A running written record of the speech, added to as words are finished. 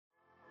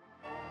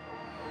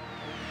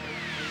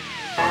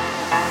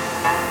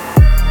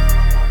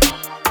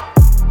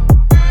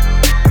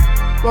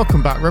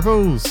Welcome back,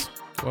 Rebels.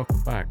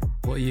 Welcome back.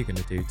 What are you going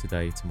to do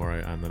today,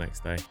 tomorrow, and the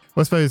next day?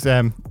 Well, I suppose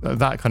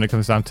that kind of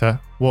comes down to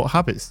what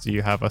habits do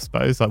you have, I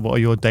suppose? Like, what are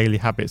your daily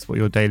habits? What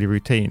are your daily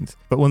routines?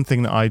 But one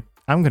thing that I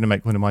am going to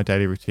make one of my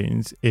daily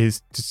routines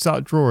is to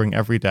start drawing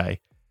every day.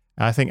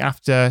 I think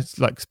after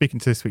like speaking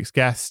to this week's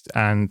guest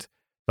and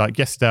like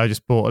yesterday, I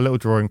just bought a little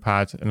drawing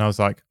pad and I was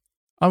like,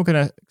 I'm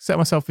going to set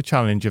myself a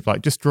challenge of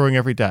like just drawing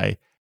every day.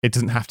 It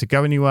doesn't have to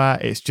go anywhere.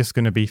 It's just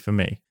going to be for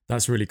me.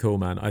 That's really cool,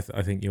 man. I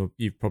think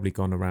you've probably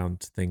gone around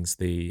things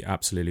the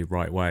absolutely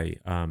right way.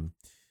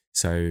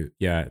 So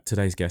yeah,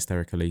 today's guest,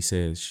 Erica Lee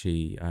Sears,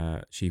 she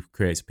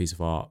creates a piece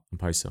of art and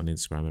posts it on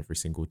Instagram every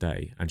single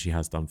day, and she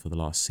has done for the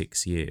last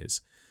 6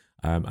 years.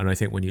 And I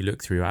think when you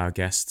look through our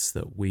guests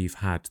that we've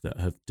had that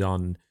have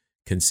done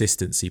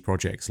consistency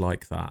projects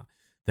like that,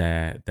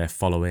 their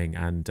following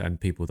and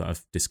people that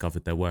have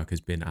discovered their work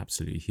has been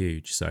absolutely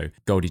huge. So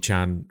Goldie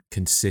Chan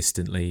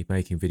consistently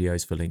making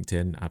videos for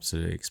LinkedIn,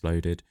 absolutely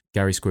exploded.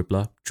 Gary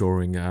Scribbler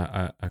drawing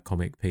a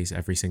comic piece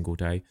every single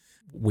day.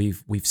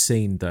 We've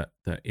seen that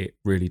it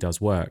really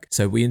does work.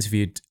 So we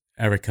interviewed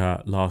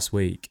Erica last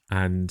week,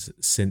 and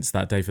since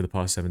that day, for the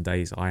past 7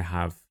 days, I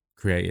have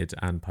created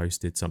and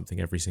posted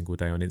something every single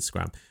day on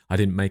Instagram. I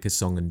didn't make a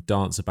song and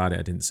dance about it.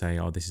 I didn't say,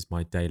 oh, this is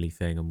my daily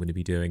thing, I'm going to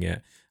be doing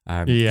it.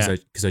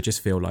 Because I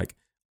just feel like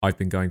I've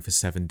been going for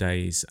 7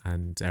 days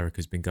and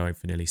Erica's been going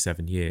for nearly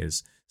 7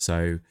 years.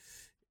 So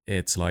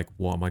it's like,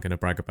 what am I going to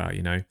brag about,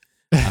 you know?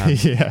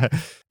 Yeah,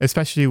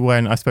 especially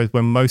when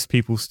most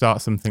people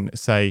start something that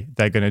say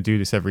they're going to do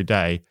this every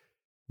day,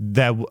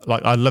 they're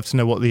like, I'd love to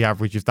know what the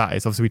average of that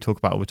is. Obviously, we talk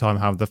about all the time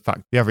how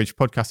the average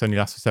podcast only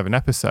lasts for 7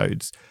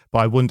 episodes, but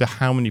I wonder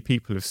how many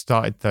people have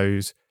started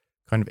those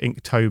kind of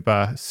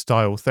Inktober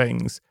style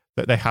things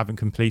that they haven't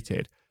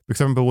completed. Because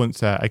I remember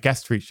once a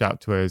guest reached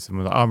out to us and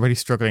was like, oh, I'm really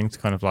struggling to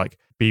kind of like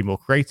be more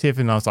creative.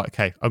 And I was like,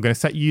 okay, I'm going to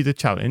set you the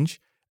challenge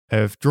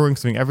of drawing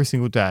something every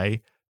single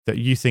day that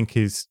you think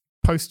is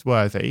post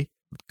worthy.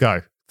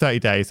 Go 30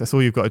 days. That's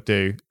all you've got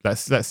to do.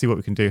 Let's see what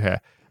we can do here.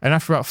 And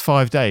after about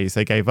 5 days,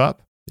 they gave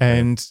up.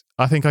 And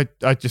I think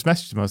I just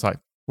messaged them. I was like,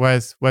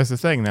 where's the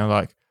thing? And they're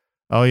like,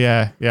 oh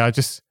yeah. I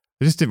just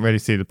didn't really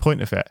see the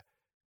point of it.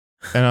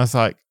 And I was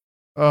like,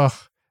 oh,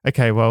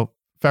 okay, well,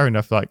 fair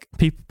enough. Like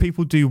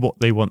people do what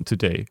they want to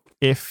do.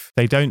 If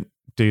they don't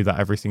do that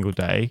every single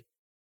day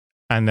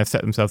and they've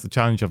set themselves the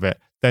challenge of it,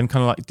 then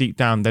kind of like deep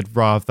down, they'd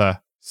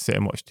rather sit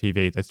and watch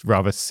TV. They'd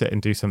rather sit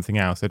and do something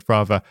else. They'd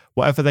rather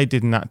whatever they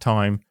did in that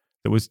time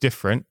that was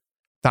different,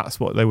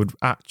 that's what they would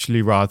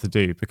actually rather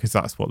do because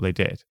that's what they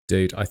did.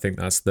 Dude, I think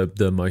that's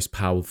the most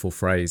powerful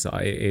phrase.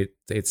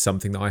 It's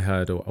something that I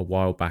heard a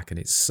while back and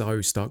it's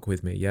so stuck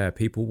with me. Yeah,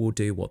 people will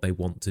do what they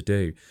want to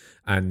do.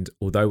 And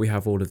although we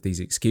have all of these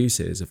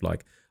excuses of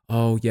like,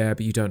 oh yeah,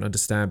 but you don't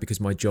understand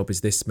because my job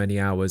is this many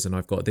hours and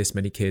I've got this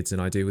many kids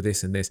and I do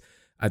this and this.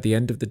 At the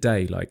end of the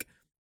day, like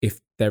if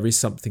there is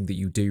something that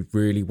you do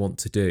really want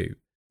to do,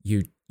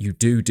 you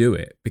do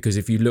it. Because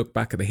if you look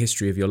back at the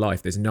history of your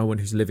life, there's no one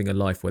who's living a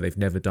life where they've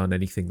never done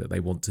anything that they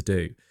want to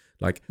do.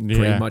 Like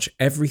pretty much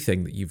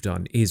everything that you've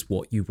done is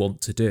what you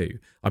want to do.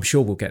 I'm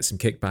sure we'll get some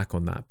kickback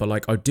on that. But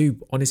like, I do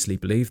honestly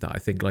believe that. I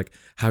think like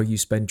how you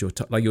spend your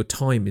time, like your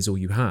time is all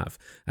you have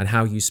and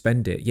how you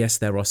spend it. Yes,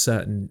 there are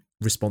certain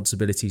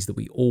responsibilities that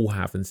we all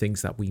have and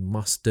things that we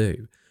must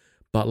do.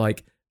 But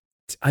like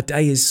a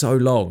day is so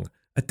long.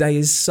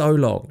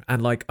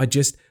 And like,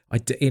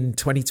 in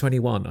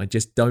 2021, I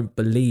just don't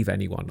believe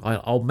anyone.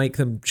 I'll make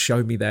them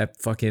show me their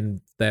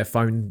phone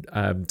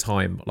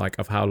time, like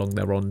of how long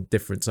they're on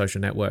different social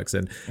networks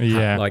and do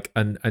you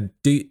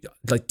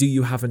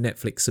have a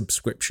Netflix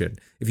subscription?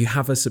 If you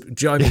have do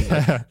you know what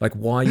I mean? Like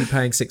why are you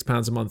paying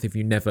 £6 a month if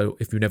you never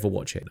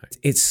watch it?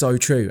 It's so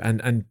true.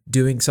 And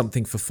doing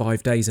something for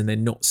 5 days and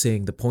then not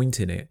seeing the point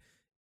in it.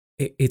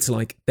 It's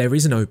like there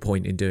is no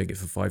point in doing it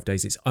for 5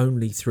 days. It's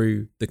only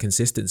through the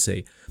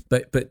consistency.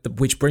 But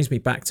which brings me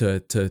back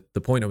to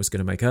the point I was going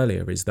to make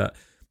earlier is that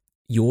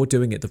you're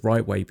doing it the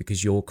right way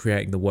because you're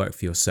creating the work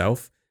for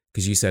yourself.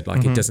 Because you said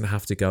like it doesn't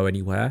have to go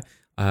anywhere.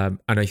 And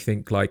I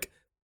think like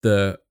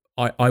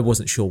I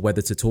wasn't sure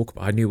whether to talk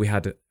about. I knew we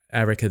had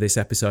Erica this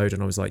episode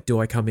and I was like, do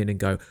I come in and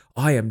go,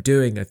 I am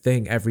doing a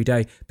thing every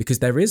day? Because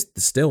there is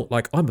still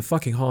like, I'm a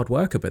fucking hard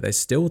worker, but there's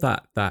still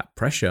that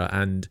pressure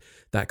and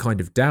that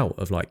kind of doubt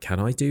of like, can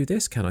I do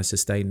this? Can I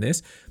sustain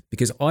this?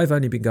 Because I've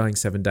only been going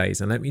 7 days.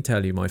 And let me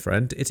tell you, my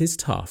friend, it is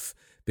tough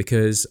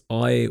because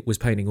I was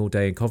painting all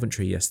day in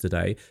Coventry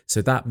yesterday.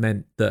 So that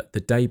meant that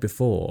the day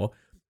before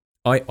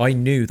I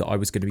knew that I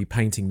was going to be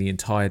painting the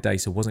entire day.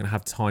 So I wasn't going to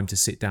have time to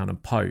sit down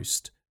and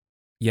post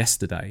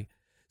yesterday.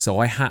 So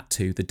I had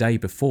to, the day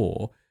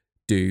before,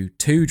 do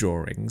 2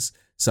 drawings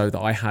so that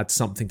I had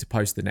something to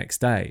post the next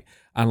day.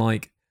 And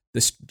like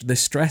the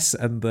stress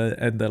and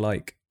the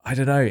like, I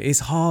don't know,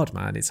 it's hard,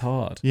 man. It's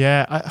hard.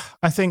 Yeah,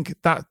 I think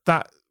that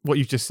what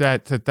you just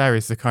said there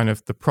is the kind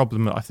of the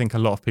problem that I think a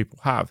lot of people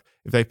have.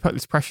 If they put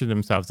this pressure on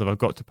themselves that I've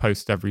got to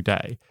post every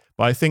day.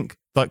 But I think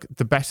like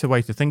the better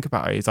way to think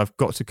about it is I've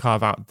got to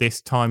carve out this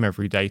time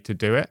every day to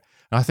do it.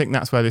 And I think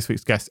that's where this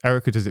week's guest,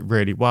 Erica, does it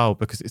really well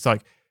because it's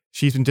like,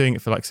 she's been doing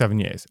it for like 7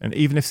 years. And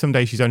even if some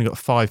days she's only got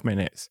 5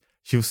 minutes,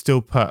 she'll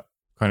still put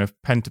kind of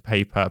pen to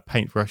paper,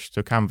 paintbrush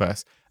to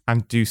canvas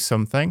and do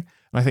something.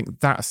 And I think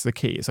that's the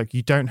key. It's like,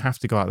 you don't have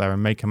to go out there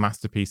and make a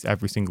masterpiece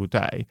every single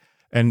day.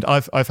 And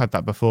I've had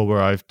that before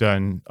where I've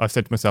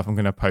said to myself, I'm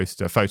going to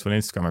post a photo on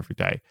Instagram every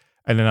day.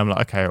 And then I'm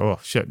like, okay, oh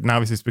shit, now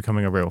this is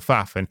becoming a real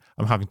faff and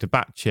I'm having to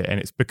batch it and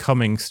it's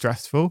becoming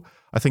stressful.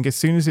 I think as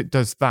soon as it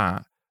does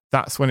that,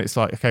 that's when it's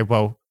like, okay,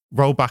 well,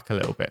 roll back a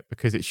little bit,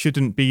 because it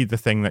shouldn't be the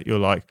thing that you're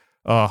like,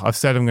 oh, I've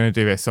said I'm going to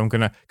do this, so I'm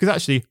going to, because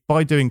actually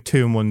by doing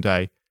 2 in one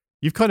day,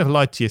 you've kind of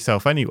lied to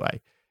yourself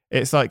anyway.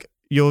 It's like,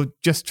 you're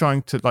just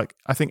trying to, like,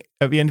 I think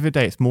at the end of the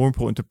day, it's more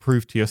important to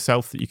prove to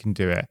yourself that you can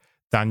do it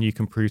than you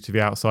can prove to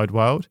the outside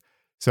world.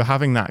 So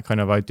having that kind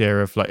of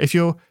idea of like, if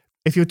you're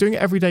doing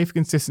it every day for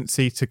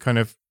consistency to kind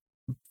of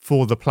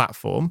for the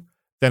platform,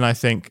 then I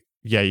think,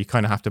 yeah, you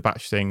kind of have to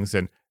batch things,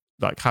 and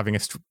like having a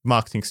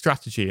marketing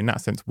strategy in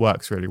that sense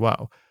works really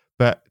well.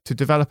 But to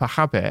develop a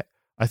habit,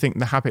 I think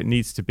the habit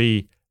needs to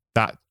be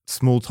that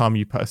small time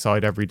you put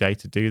aside every day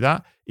to do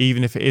that,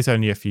 even if it is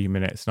only a few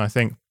minutes. And I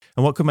think,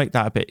 and what could make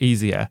that a bit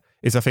easier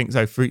is, I think,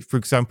 so for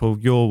example,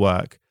 your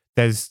work,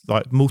 there's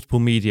like multiple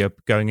media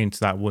going into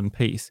that one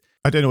piece.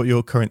 I don't know what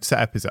your current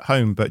setup is at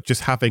home, but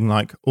just having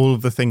like all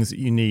of the things that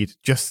you need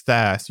just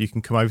there so you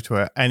can come over to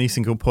it at any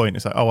single point.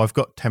 It's like, oh, I've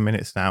got 10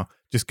 minutes now.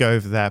 Just go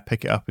over there,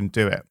 pick it up and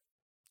do it.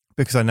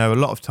 Because I know a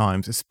lot of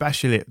times,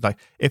 especially like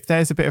if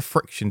there's a bit of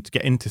friction to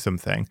get into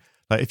something,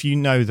 like if you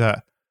know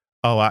that,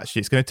 oh, actually,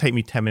 it's going to take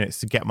me 10 minutes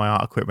to get my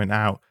art equipment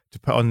out, to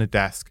put on the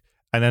desk,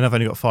 and then I've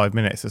only got 5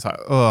 minutes. It's like,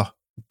 oh,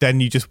 then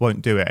you just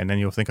won't do it. And then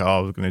you'll think, oh, I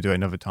was going to do it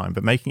another time.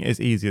 But making it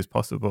as easy as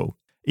possible,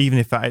 even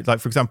if that, like,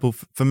 for example,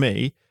 for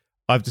me,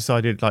 I've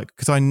decided, like,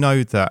 because I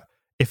know that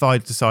if I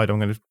decide I'm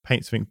going to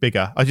paint something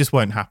bigger, it just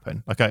won't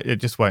happen. Like, it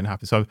just won't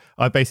happen. So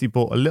I basically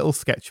bought a little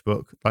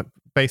sketchbook. Like,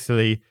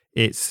 basically,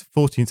 it's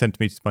 14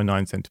 centimeters by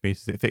 9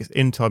 centimeters. It fits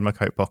inside my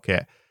coat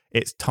pocket.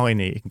 It's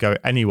tiny. It can go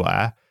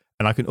anywhere,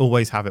 and I can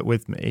always have it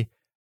with me.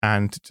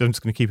 And I'm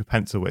just going to keep a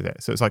pencil with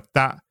it. So it's like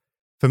that,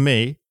 for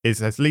me,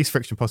 is as least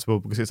friction possible,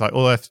 because it's like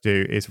all I have to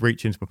do is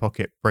reach into my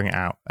pocket, bring it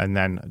out, and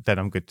then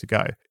I'm good to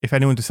go. If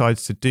anyone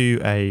decides to do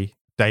a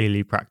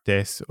daily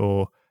practice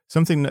or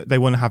something that they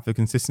want to have the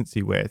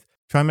consistency with,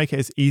 try and make it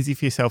as easy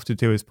for yourself to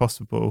do as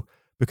possible,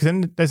 because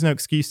then there's no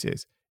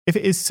excuses. If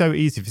it is so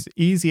easy, if it's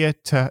easier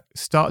to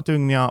start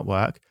doing the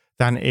artwork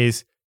than it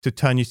is to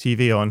turn your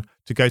TV on,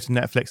 to go to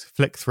Netflix,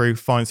 flick through,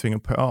 find something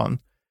and put on,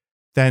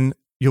 then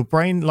your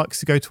brain likes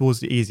to go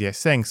towards the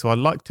easiest thing. So I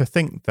like to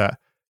think that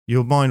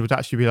your mind would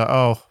actually be like,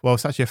 oh, well,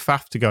 it's actually a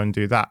faff to go and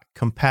do that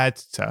compared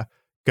to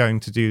going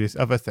to do this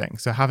other thing.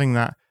 So having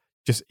that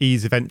just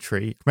ease of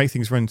entry make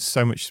things run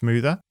so much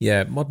smoother.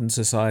 Yeah, modern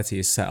society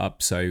is set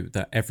up so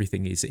that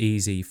everything is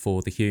easy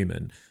for the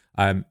human.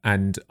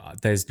 And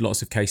there's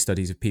lots of case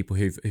studies of people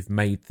who've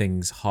made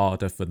things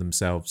harder for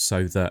themselves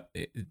so that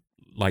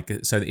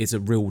it's a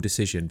real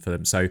decision for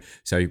them. So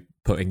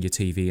putting your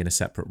TV in a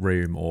separate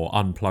room or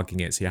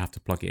unplugging it so you have to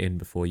plug it in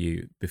before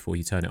you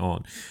turn it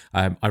on.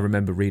 I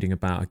remember reading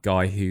about a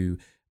guy who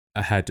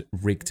had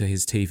rigged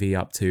his TV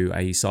up to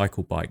a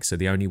cycle bike, so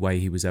the only way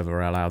he was ever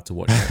allowed to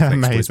watch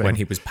Netflix was when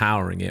he was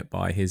powering it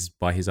by his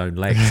own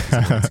legs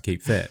to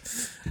keep fit.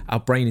 Our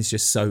brain is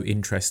just so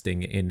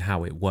interesting in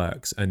how it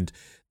works, and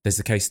there's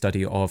a case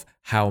study of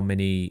how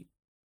many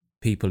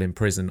people in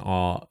prison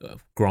are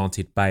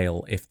granted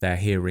bail if their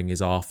hearing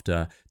is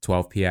after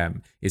 12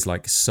 p.m. is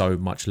like so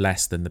much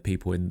less than the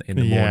people in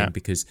the morning,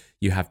 because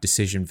you have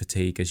decision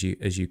fatigue as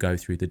you go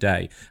through the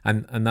day.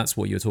 And that's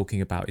what you're talking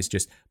about, is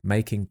just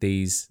making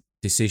these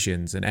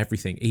decisions and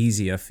everything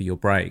easier for your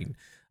brain.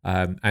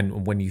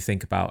 And when you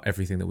think about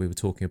everything that we were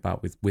talking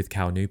about with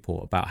Cal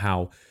Newport, about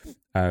how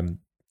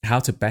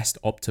to best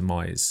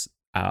optimize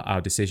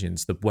our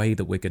decisions, the way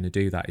that we're going to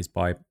do that is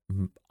by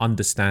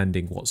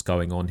understanding what's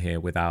going on here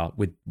with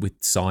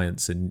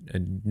science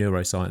and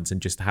neuroscience,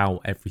 and just how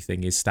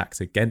everything is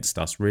stacked against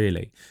us.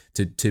 Really,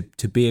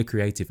 to be a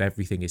creative,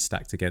 everything is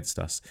stacked against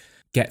us.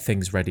 Get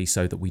things ready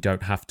so that we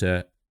don't have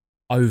to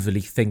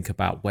overly think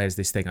about where's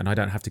this thing, and I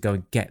don't have to go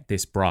and get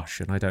this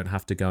brush, and I don't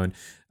have to go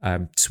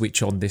and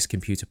switch on this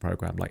computer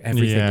program. Like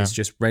everything is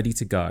just ready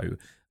to go.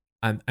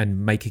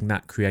 And making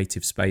that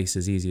creative space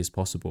as easy as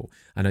possible.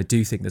 And I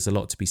do think there's a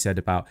lot to be said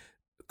about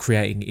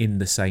creating in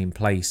the same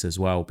place as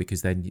well,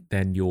 because then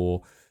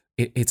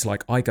it's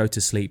like I go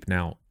to sleep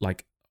now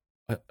like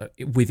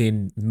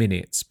within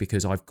minutes,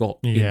 because I've got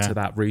into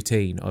that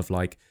routine of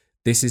like,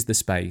 this is the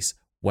space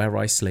where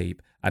I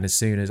sleep. And as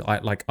soon as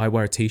I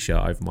wear a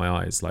t-shirt over my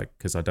eyes, like,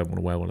 because I don't want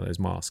to wear one of those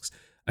masks.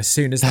 As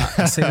soon as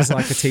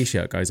like a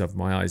t-shirt goes over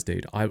my eyes,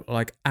 dude, I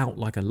like out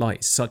like a light.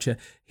 It's such a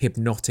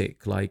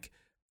hypnotic, like,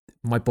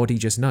 my body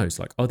just knows,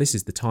 like, oh, this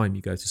is the time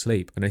you go to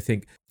sleep. And I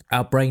think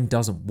our brain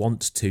doesn't want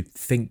to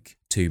think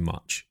too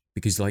much,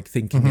 because like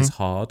thinking is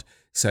hard.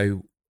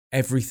 So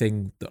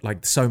everything that,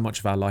 like, so much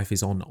of our life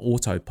is on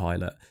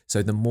autopilot.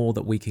 So the more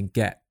that we can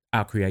get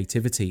our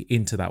creativity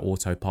into that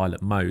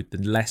autopilot mode, the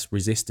less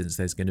resistance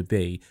there's going to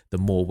be, the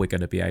more we're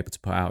going to be able to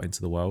put out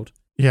into the world.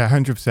 Yeah,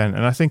 100%.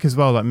 And I think as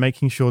well, like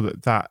making sure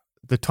that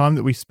the time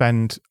that we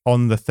spend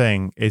on the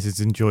thing is as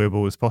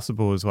enjoyable as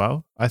possible as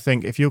well. I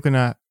think if you're going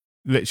to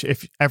literally,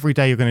 if every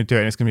day you're going to do it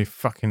and it's going to be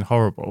fucking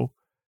horrible,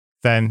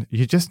 then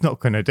you're just not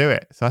going to do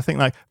it. So I think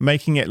like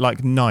making it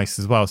like nice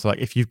as well. So like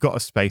if you've got a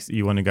space that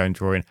you want to go and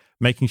draw in,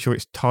 making sure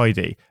it's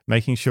tidy,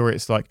 making sure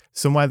it's like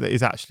somewhere that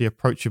is actually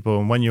approachable.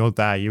 And when you're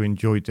there, you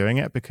enjoy doing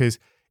it. Because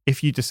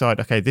if you decide,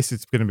 okay, this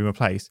is going to be my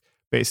place,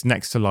 but it's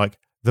next to like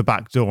the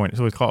back door and it's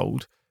always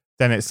cold,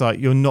 then it's like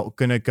you're not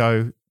going to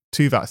go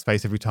to that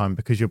space every time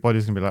because your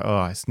body's going to be like,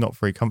 oh, it's not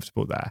very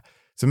comfortable there.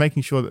 So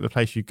making sure that the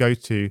place you go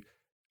to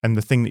and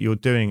the thing that you're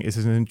doing is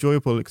as an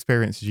enjoyable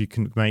experience as you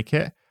can make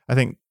it. I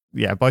think,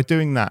 yeah, by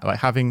doing that, like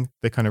having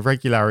the kind of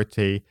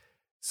regularity,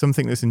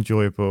 something that's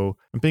enjoyable,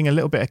 and being a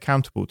little bit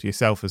accountable to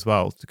yourself as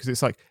well, because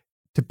it's like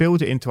to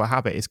build it into a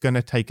habit, it's going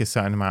to take a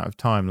certain amount of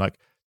time. Like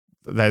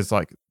there's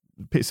like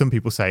some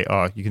people say,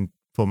 oh, you can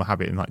form a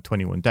habit in like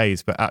 21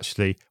 days, but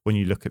actually when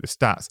you look at the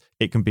stats,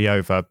 it can be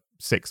over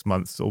 6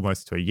 months,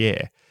 almost to a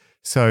year.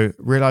 So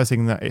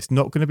realizing that it's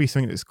not going to be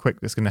something that's quick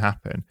that's going to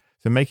happen.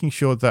 So making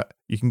sure that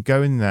you can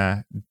go in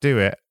there, do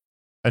it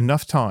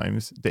enough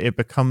times that it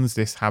becomes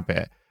this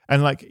habit.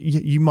 And like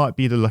you might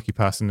be the lucky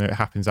person that it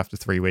happens after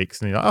 3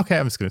 weeks and you're like, okay,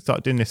 I'm just going to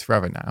start doing this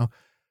forever now.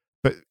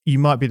 But you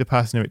might be the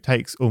person who it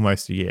takes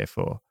almost a year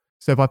for.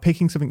 So by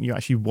picking something you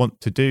actually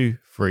want to do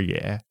for a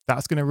year,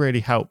 that's going to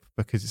really help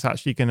because it's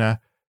actually going to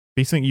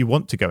be something you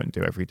want to go and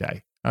do every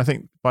day. And I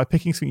think by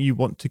picking something you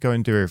want to go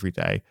and do every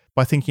day,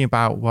 by thinking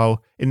about,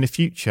 well, in the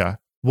future,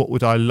 what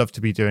would I love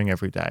to be doing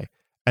every day?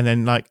 And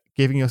then like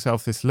giving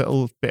yourself this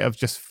little bit of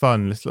just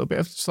fun, this little bit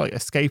of just like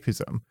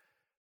escapism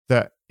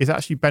that is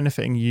actually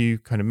benefiting you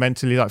kind of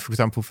mentally. Like, for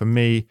example, for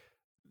me,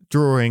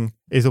 drawing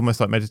is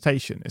almost like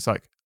meditation. It's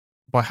like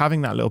by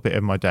having that little bit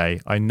in my day,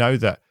 I know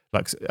that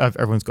like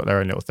everyone's got their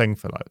own little thing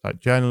for like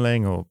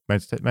journaling or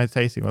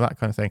meditating or that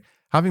kind of thing.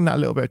 Having that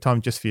little bit of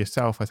time just for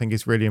yourself, I think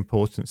is really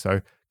important.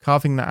 So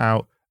carving that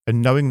out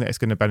and knowing that it's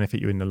going to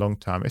benefit you in the long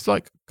term. It's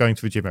like going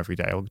to the gym every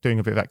day or doing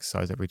a bit of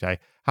exercise every day.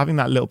 Having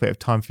that little bit of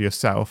time for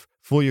yourself,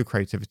 for your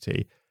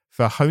creativity,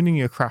 for honing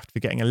your craft, for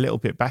getting a little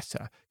bit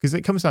better. Because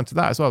it comes down to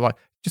that as well. Like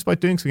just by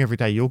doing something every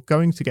day, you're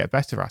going to get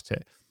better at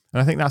it.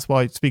 And I think that's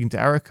why speaking to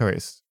Erica,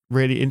 it's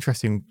really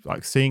interesting,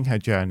 like seeing her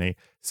journey,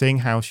 seeing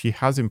how she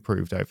has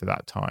improved over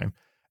that time.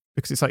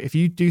 Because it's like, if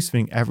you do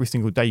something every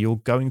single day, you're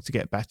going to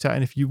get better.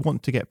 And if you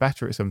want to get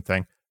better at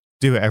something,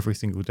 do it every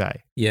single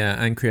day. Yeah,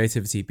 and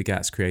creativity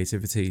begets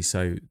creativity.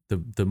 So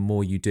the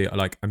more you do,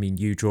 like, I mean,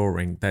 you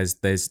drawing,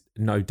 there's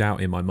no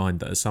doubt in my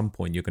mind that at some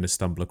point you're going to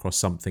stumble across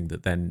something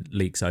that then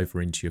leaks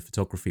over into your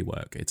photography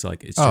work. It's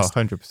like, it's just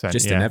 100%,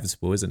 just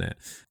inevitable, isn't it?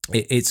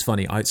 It's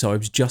funny. So I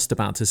was just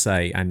about to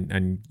say,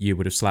 and you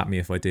would have slapped me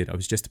if I did. I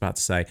was just about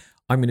to say,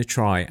 I'm going to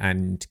try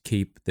and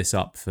keep this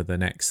up for the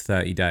next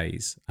 30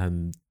 days.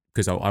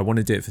 Because I want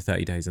to do it for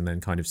 30 days and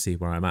then kind of see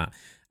where I'm at.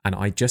 And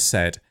I just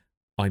said,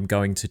 I'm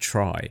going to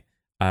try.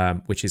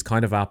 Which is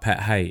kind of our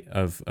pet hate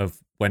of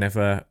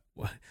whenever,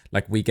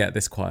 like we get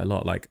this quite a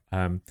lot, like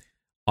I'm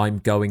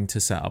going to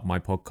set up my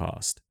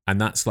podcast. And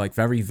that's like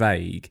very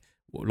vague.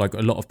 Like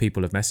a lot of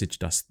people have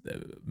messaged us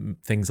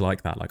things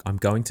like that, like I'm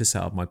going to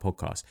set up my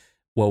podcast.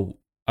 Well,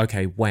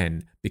 okay,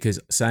 when? Because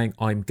saying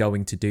I'm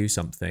going to do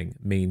something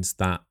means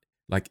that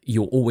like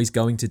you're always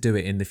going to do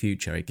it in the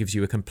future. It gives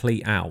you a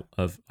complete out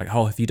of like,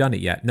 oh, have you done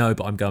it yet? No,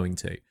 but I'm going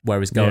to.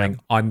 Whereas going,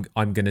 I'm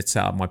going to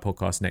set up my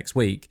podcast next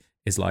week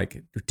is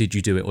like, did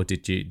you do it or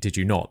did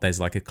you not? There's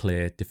like a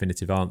clear,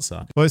 definitive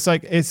answer. Well, it's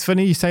like, it's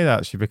funny you say that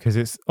actually, because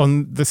it's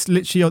on this,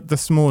 literally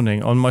this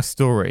morning on my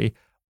story,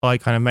 I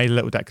kind of made a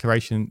little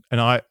declaration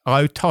and I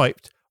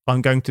typed,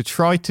 I'm going to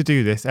try to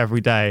do this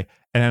every day.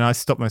 And then I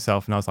stopped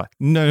myself and I was like,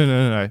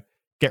 no.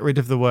 Get rid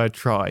of the word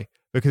try.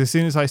 Because as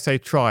soon as I say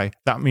try,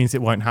 that means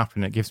it won't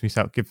happen. It gives me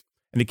that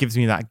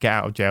get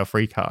out of jail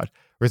free card.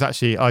 Whereas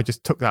actually I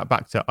just took that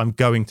back to, I'm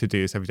going to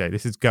do this every day.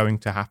 This is going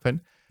to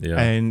happen. Yeah.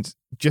 And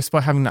just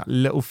by having that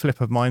little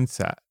flip of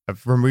mindset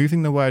of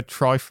removing the word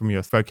try from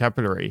your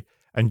vocabulary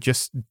and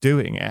just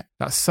doing it,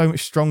 that's so much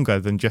stronger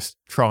than just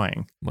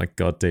trying. My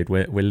God, dude,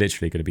 we're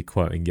literally going to be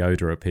quoting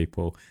Yoda at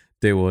people.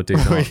 Do or do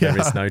not. There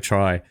is no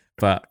try.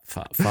 But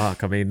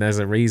fuck, I mean, there's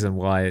a reason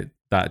why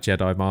that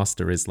Jedi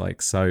Master is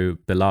like so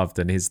beloved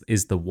and is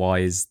the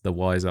wise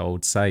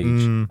old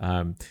sage.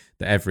 That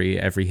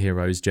every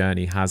hero's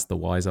journey has the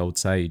wise old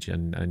sage,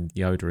 and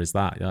Yoda is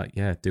that. Like,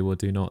 yeah, do or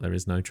do not. There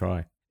is no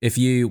try. If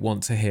you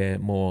want to hear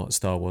more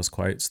Star Wars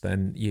quotes,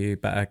 then you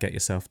better get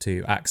yourself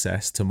to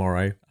Access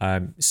tomorrow.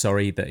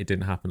 Sorry that it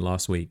didn't happen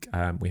last week.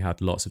 We had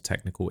lots of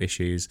technical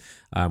issues.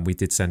 We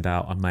did send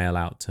out a mail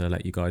out to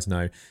let you guys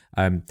know.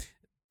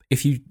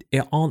 If you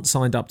aren't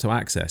signed up to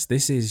Access,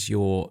 this is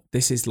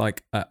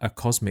like a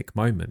cosmic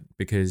moment,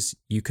 because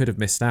you could have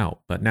missed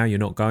out, but now you're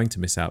not going to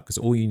miss out, because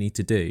all you need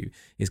to do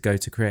is go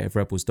to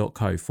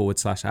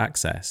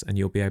creativerebels.co/access and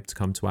you'll be able to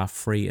come to our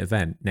free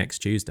event next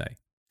Tuesday.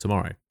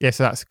 Tomorrow. Yeah,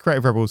 so that's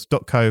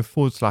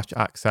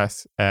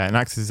creativerebels.co/access. And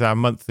Access is our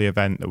monthly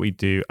event that we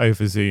do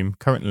over Zoom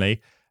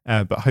currently,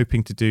 but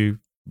hoping to do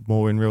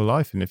more in real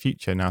life in the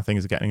future. Now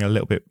things are getting a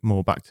little bit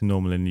more back to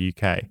normal in the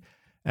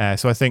UK.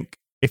 So I think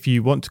if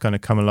you want to kind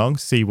of come along,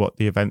 see what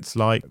the event's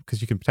like,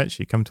 because you can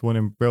potentially come to one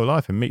in real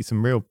life and meet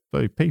some real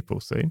people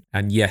soon.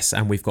 And yes,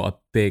 and we've got a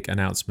big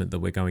announcement that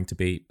we're going to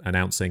be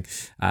announcing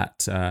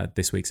at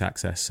this week's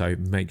Access. So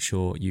make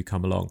sure you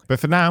come along. But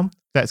for now,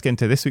 let's get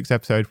into this week's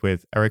episode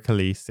with Erica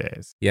Lee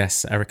Sears.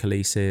 Yes, Erica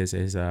Lee Sears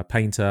is a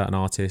painter, an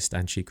artist,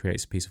 and she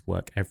creates a piece of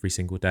work every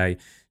single day.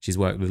 She's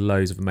worked with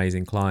loads of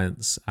amazing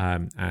clients.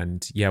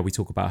 And yeah, we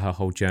talk about her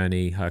whole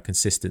journey, her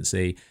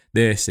consistency.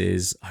 This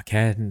is,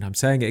 again, I'm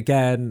saying it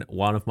again,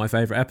 one of my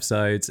favorite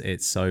episodes.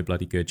 It's so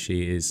bloody good.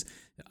 She's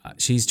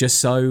just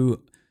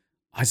so,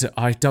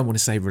 I don't want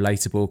to say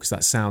relatable because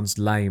that sounds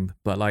lame,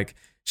 but like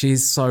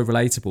she's so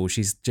relatable.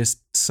 She's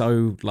just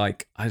so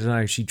like, I don't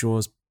know, she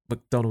draws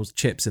McDonald's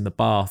chips in the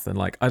bath and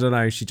like, I don't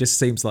know, she just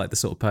seems like the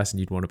sort of person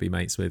you'd want to be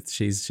mates with.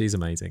 She's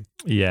amazing.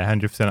 Yeah,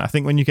 100%. I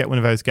think when you get one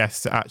of those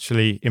guests that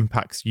actually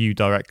impacts you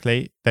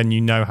directly, then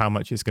you know how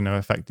much it's going to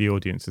affect the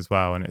audience as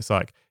well. And it's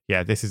like,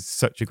 yeah, this is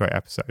such a great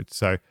episode.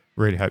 So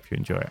really hope you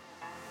enjoy it.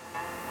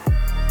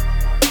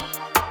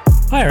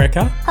 Hi,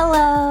 Erica.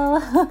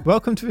 Hello.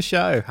 Welcome to the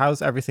show.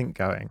 How's everything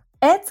going?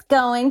 It's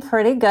going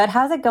pretty good.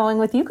 How's it going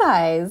with you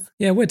guys?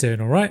 Yeah, we're doing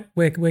all right.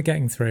 We're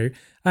getting through.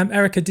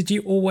 Erica, did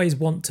you always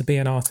want to be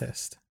an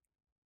artist?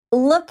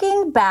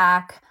 Looking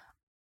back,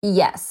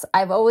 yes.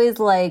 I've always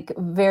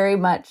very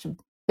much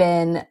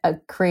been a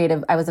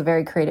creative. I was a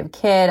very creative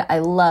kid. I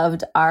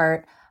loved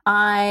art.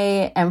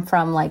 I am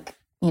from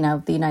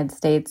the United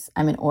States.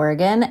 I'm in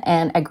Oregon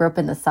and I grew up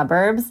in the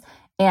suburbs.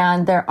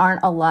 And there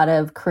aren't a lot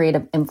of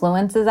creative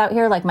influences out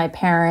here. Like my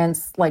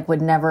parents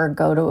would never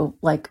go to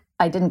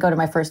I didn't go to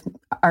my first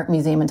art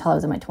museum until I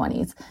was in my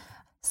 20s.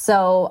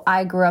 So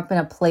I grew up in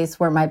a place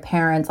where my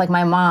parents,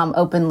 my mom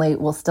openly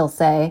will still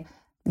say,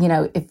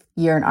 if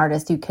you're an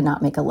artist, you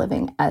cannot make a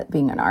living at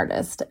being an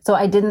artist. So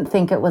I didn't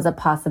think it was a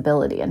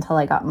possibility until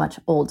I got much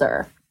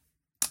older.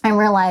 I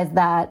realized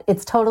that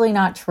it's totally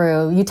not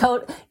true. You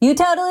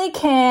totally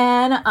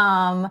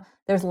can.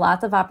 There's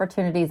lots of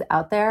opportunities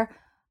out there.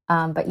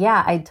 But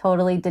yeah, I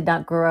totally did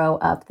not grow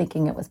up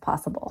thinking it was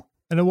possible.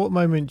 And at what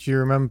moment do you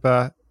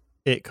remember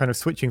it kind of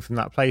switching from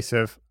that place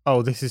of,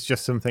 oh, this is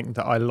just something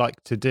that I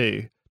like to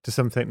do, to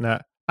something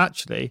that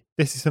actually,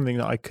 this is something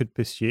that I could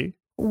pursue?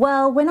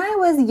 Well, when I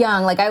was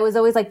young, I was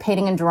always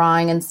painting and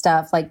drawing and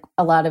stuff like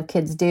a lot of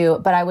kids do,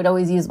 but I would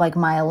always use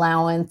my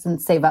allowance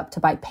and save up to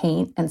buy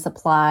paint and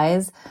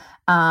supplies.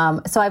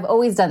 So I've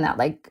always done that,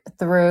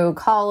 through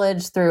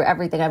college, through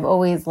everything. I've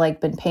always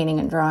been painting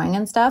and drawing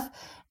and stuff.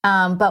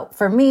 But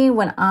for me,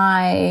 when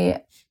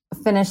I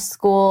finished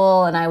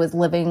school and I was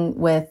living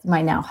with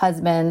my now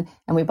husband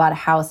and we bought a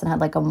house and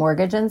had a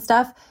mortgage and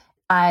stuff,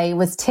 I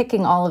was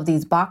ticking all of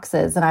these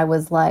boxes and I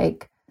was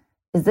like,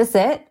 is this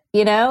it?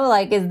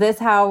 Is this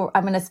how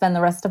I'm going to spend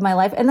the rest of my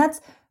life? And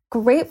that's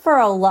great for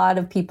a lot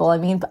of people. I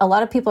mean, a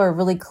lot of people are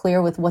really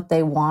clear with what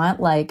they want,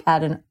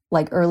 at an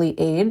early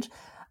age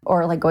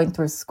or going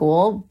through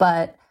school.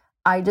 But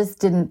I just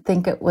didn't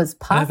think it was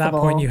possible. And at that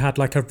point, you had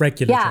a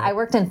regular job. I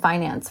worked in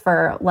finance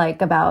for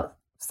about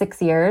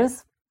 6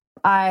 years.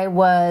 I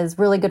was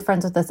really good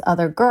friends with this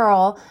other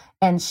girl,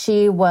 and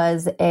she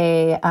was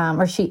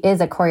she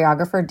is a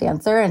choreographer,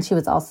 dancer, and she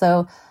was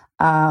also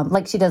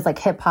she does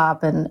hip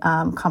hop and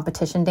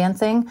competition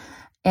dancing.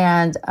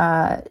 And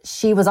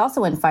she was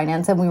also in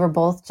finance, and we were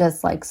both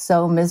just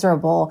so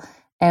miserable.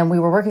 And we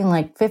were working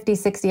 50,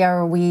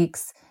 60-hour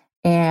weeks.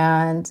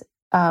 And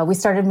we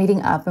started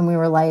meeting up, and we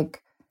were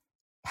like,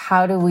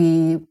 how do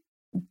we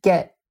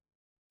get,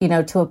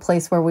 to a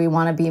place where we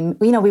want to be,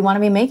 we want to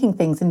be making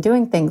things and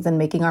doing things and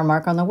making our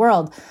mark on the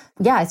world.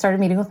 Yeah, I started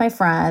meeting with my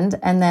friend,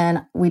 and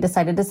then we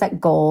decided to set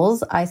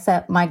goals.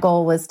 My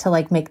goal was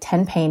to make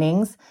 10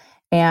 paintings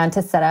and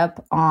to set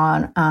up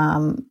on,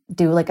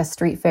 do a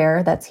street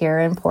fair that's here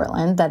in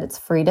Portland, that it's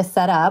free to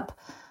set up.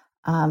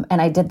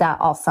 And I did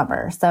that all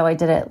summer. So I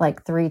did it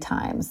 3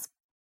 times.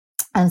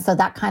 And so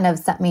that kind of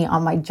set me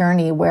on my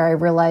journey where I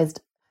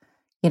realized,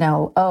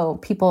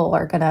 people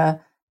are going to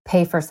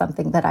pay for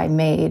something that I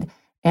made.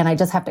 And I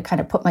just have to kind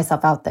of put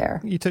myself out there.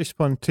 You touched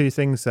upon 2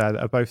 things there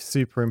that are both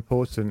super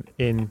important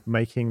in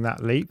making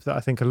that leap that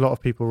I think a lot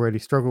of people really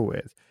struggle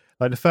with.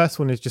 The first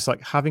one is just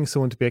having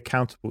someone to be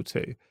accountable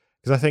to.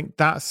 Because I think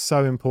that's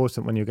so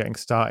important when you're getting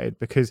started,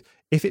 because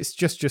if it's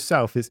just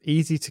yourself, it's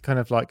easy to kind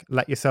of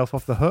let yourself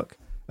off the hook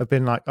of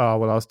being oh,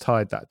 well, I was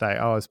tired that day.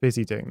 Oh, I was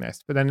busy doing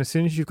this. But then as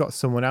soon as you've got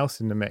someone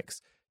else in the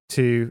mix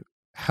to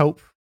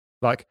help,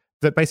 that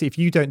basically if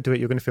you don't do it,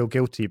 you're going to feel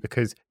guilty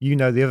because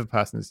the other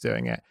person's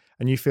doing it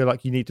and you feel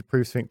like you need to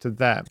prove something to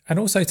them. And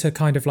also to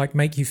kind of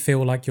make you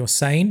feel like you're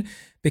sane,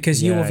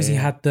 because you obviously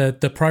had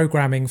the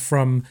programming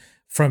from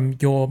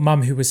your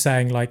mum who was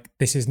saying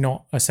this is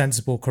not a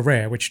sensible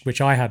career,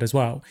 which I had as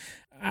well.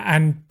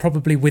 And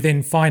probably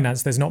within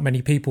finance, there's not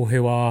many people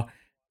who are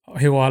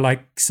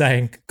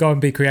saying, go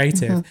and be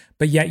creative.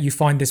 But yet you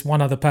find this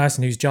one other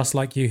person who's just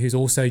like you, who's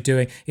also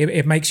doing it.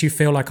 It makes you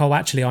feel oh,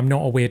 actually, I'm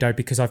not a weirdo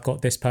because I've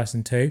got this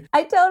person too.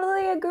 I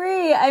totally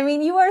agree. I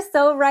mean, you are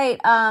so right.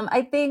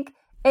 I think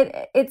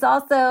it's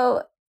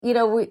also,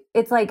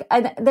 it's like,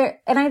 and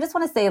I just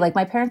want to say, like,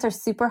 my parents are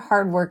super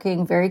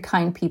hardworking, very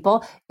kind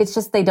people. It's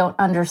just they don't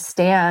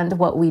understand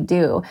what we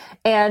do.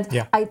 And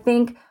I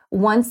think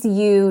once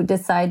you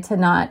decide to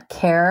not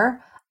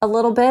care a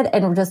little bit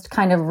and just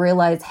kind of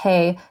realize,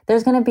 hey,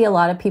 there's going to be a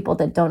lot of people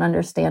that don't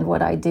understand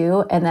what I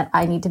do, and that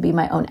I need to be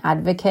my own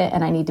advocate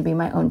and I need to be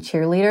my own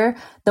cheerleader.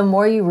 The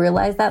more you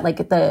realize that,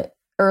 like, the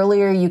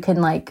earlier you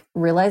can like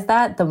realize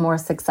that, the more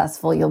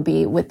successful you'll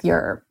be with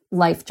your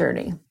life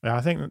journey. Yeah,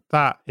 I think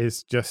that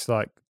is just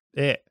like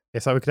it.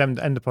 It's like we could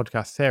end the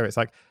podcast here. It's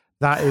like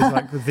that is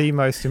like the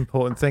most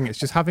important thing. It's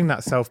just having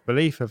that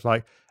self-belief of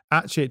like,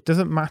 actually, it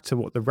doesn't matter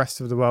what the rest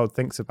of the world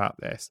thinks about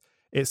this.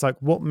 It's like,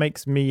 what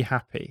makes me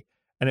happy?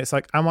 And it's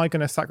like, am I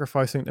going to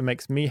sacrifice something that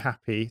makes me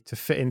happy to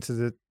fit into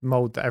the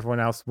mold that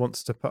everyone else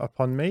wants to put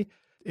upon me?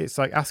 It's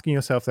like asking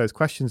yourself those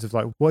questions of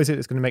like, what is it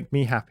that's going to make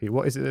me happy?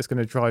 What is it that's going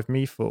to drive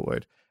me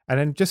forward? And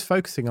then just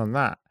focusing on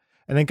that.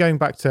 And then going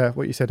back to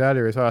what you said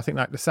earlier as well, I think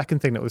like the second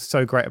thing that was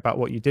so great about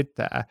what you did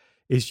there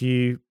is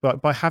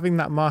by having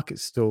that market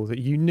stall that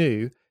you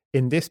knew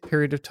in this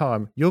period of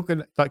time, you're going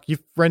to, like,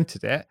 you've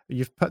rented it,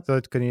 you've put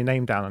your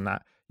name down on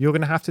that, you're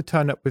going to have to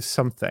turn up with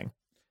something.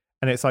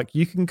 And it's like,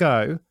 you can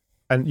go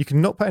and you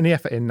can not put any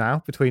effort in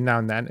now between now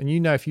and then. And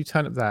if you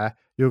turn up there,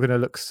 you're going to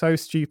look so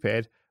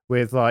stupid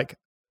with like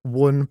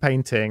one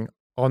painting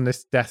on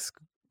this desk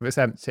that's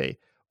empty.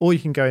 Or you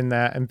can go in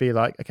there and be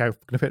like, okay, I'm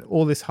going to put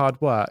all this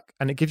hard work,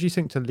 and it gives you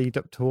something to lead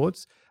up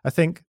towards. I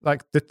think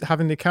like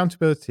having the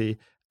accountability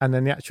and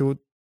then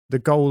the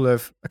goal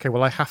of, okay,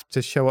 well, I have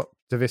to show up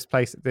to this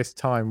place at this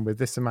time with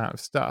this amount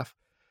of stuff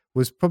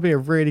was probably a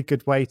really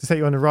good way to set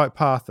you on the right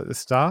path at the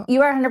start.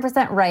 You are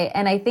 100% right.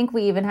 And I think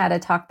we even had a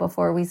talk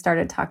before we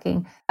started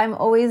talking. I'm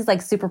always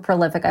like super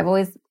prolific. I've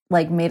always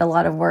like made a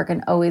lot of work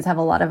and always have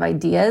a lot of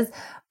ideas.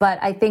 But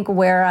I think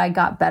where I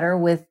got better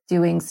with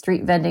doing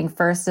street vending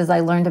first is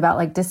I learned about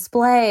like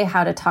display,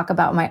 how to talk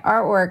about my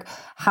artwork,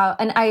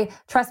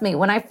 trust me,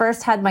 when I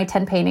first had my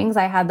 10 paintings,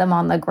 I had them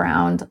on the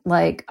ground.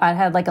 Like I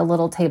had like a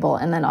little table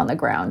and then on the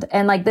ground.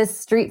 And like this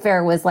street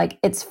fair was like,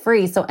 it's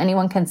free, so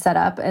anyone can set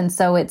up. And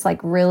so it's like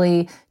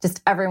really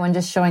just everyone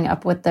just showing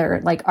up with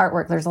their like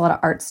artwork. There's a lot of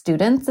art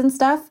students and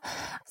stuff.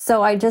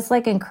 So I just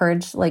like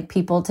encourage like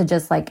people to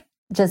just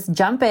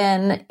jump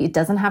in. It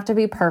doesn't have to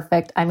be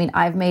perfect. I mean,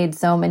 I've made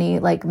so many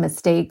like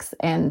mistakes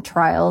and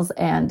trials,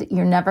 and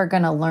you're never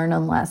going to learn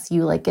unless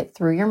you like get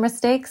through your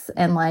mistakes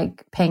and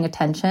like paying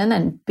attention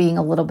and being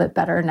a little bit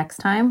better next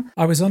time.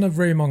 I was on a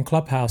room on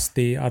Clubhouse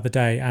the other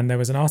day, and there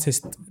was an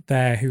artist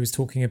there who was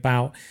talking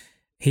about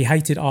he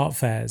hated art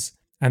fairs.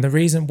 And the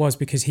reason was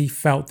because he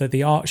felt that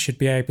the art should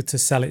be able to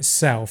sell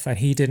itself, and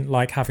he didn't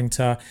like having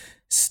to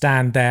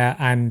stand there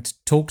and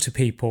talk to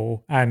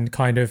people and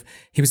kind of,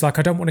 he was like,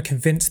 I don't want to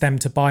convince them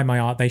to buy my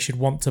art. They should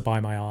want to buy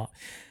my art.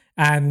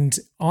 And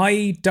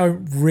I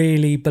don't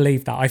really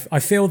believe that. I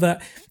feel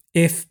that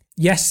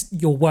yes,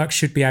 your work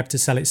should be able to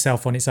sell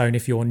itself on its own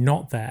if you're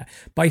not there.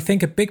 But I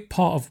think a big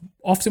part of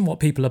often what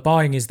people are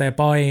buying is they're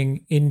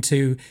buying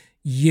into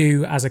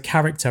you as a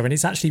character, and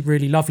it's actually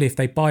really lovely if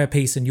they buy a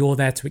piece and you're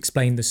there to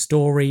explain the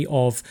story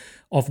of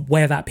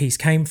where that piece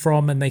came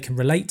from, and they can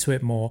relate to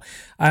it more.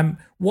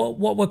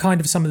 What were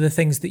kind of some of the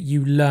things that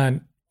you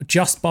learned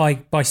just by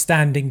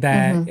standing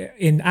there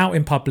out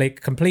in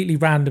public, completely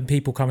random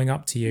people coming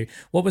up to you?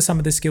 What were some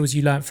of the skills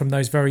you learned from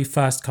those very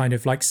first kind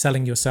of like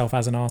selling yourself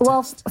as an artist?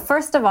 Well,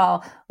 first of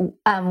all,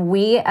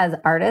 we as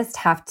artists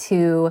have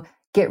to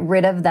get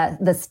rid of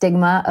the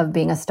stigma of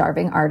being a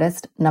starving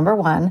artist, number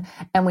one.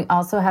 And we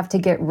also have to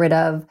get rid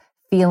of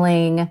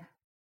feeling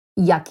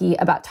yucky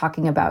about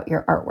talking about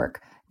your artwork.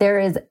 There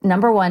is,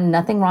 number one,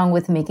 nothing wrong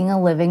with making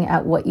a living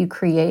at what you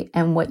create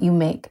and what you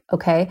make,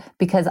 okay?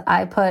 Because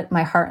I put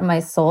my heart and my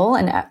soul,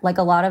 and like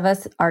a lot of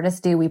us artists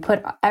do, we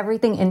put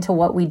everything into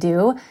what we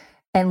do.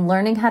 And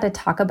learning how to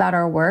talk about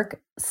our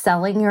work,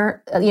 selling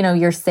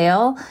your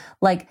sale,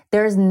 like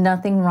there's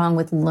nothing wrong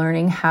with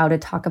learning how to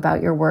talk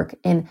about your work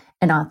in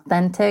an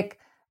authentic,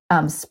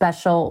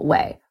 special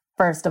way.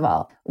 First of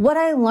all, what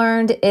I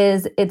learned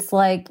is it's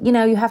like,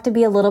 you have to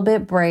be a little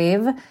bit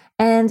brave,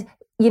 and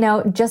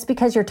just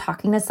because you're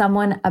talking to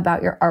someone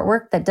about your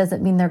artwork, that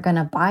doesn't mean they're going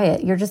to buy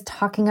it. You're just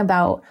talking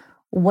about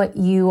what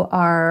you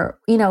are,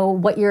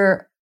 what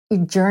your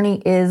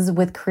journey is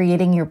with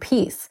creating your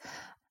piece.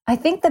 I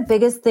think the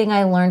biggest thing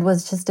I learned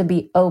was just to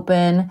be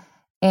open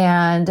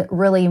and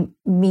really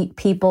meet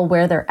people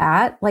where they're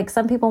at. Like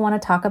some people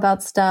want to talk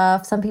about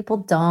stuff, some people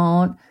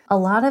don't. A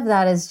lot of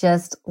that is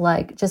just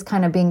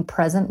kind of being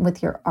present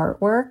with your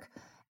artwork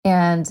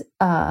and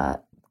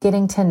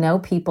getting to know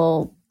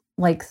people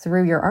like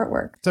through your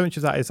artwork. So much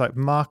of that is like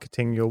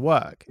marketing your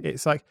work.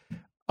 It's like,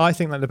 I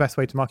think that the best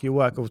way to market your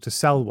work or to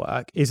sell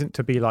work isn't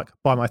to be like,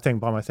 buy my thing,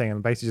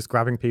 and basically just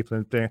grabbing people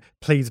and doing,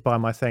 please buy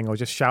my thing, or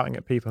just shouting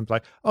at people and be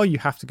like, oh, you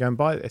have to go and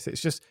buy this.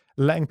 It's just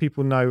letting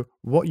people know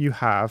what you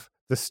have,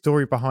 the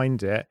story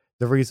behind it,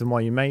 the reason why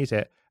you made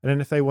it. And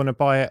then if they want to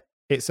buy it,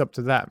 it's up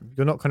to them.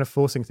 You're not kind of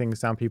forcing things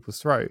down people's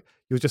throat.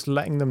 You're just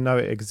letting them know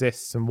it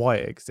exists and why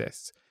it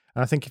exists.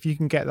 And I think if you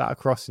can get that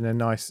across in a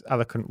nice,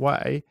 eloquent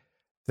way,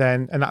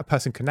 then, and that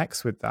person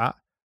connects with that,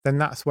 then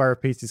that's where a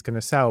piece is going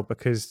to sell,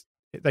 because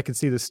they can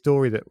see the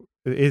story that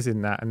is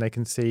in that, and they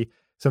can see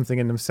something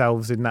in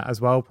themselves in that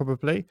as well,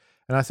 probably.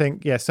 And I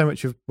think, yeah, so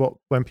much of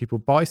when people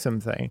buy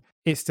something,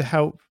 it's to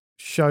help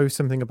show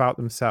something about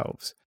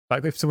themselves.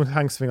 Like if someone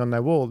hangs something on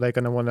their wall, they're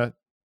going to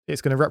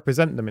it's going to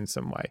represent them in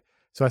some way.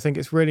 So I think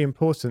it's really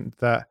important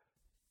that,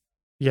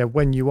 yeah,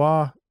 when you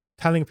are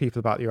telling people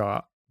about your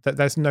art, that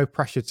there's no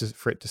pressure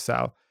for it to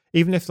sell.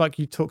 Even if like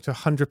you talk to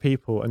 100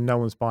 people and no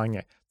one's buying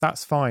it,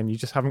 that's fine. You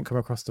just haven't come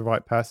across the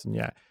right person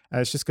yet. And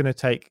it's just going to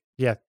take,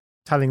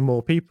 telling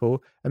more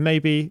people, and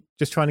maybe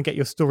just trying to get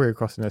your story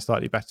across in a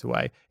slightly better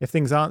way. If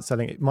things aren't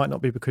selling, it might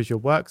not be because your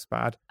work's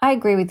bad. I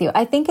agree with you.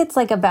 I think it's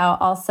like about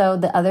also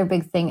the other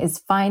big thing is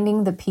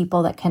finding the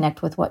people that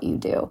connect with what you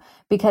do,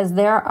 because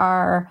there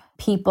are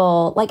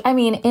people like, I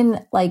mean,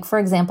 in like, for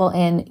example,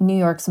 in New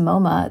York's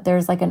MoMA,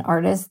 there's like an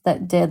artist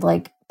that did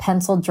like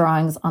pencil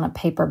drawings on a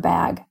paper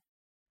bag.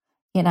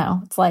 You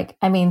know, it's like,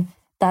 I mean,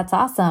 that's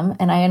awesome.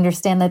 And I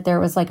understand that there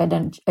was like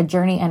a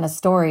journey and a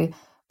story,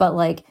 but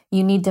like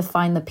you need to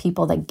find the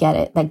people that get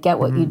it, that get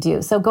what you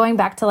do. So going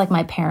back to like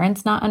my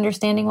parents not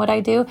understanding what I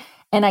do,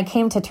 and I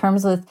came to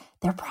terms with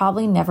they're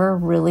probably never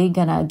really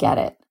gonna get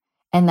it.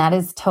 And that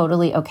is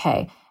totally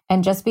okay.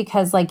 And just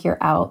because like you're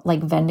out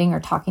like vending or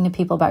talking to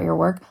people about your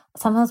work,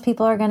 some of those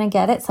people are gonna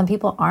get it, some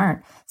people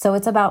aren't. So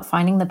it's about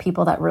finding the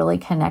people that really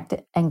connect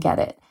it and get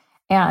it.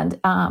 And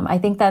I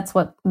think that's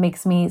what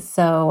makes me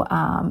so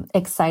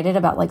excited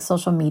about like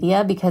social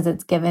media, because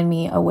it's given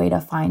me a way to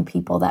find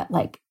people that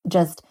like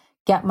just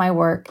get my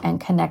work and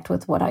connect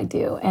with what I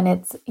do. And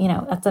it's, you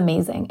know, that's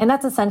amazing. And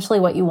that's essentially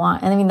what you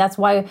want. And I mean, that's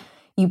why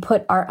you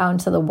put art out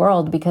into the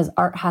world, because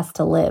art has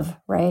to live,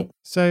 right?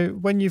 So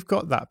when you've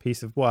got that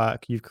piece of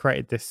work, you've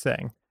created this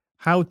thing,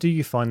 how do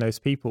you find those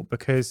people?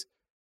 Because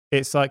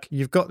it's like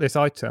you've got this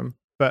item,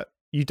 but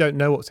you don't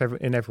know what's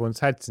in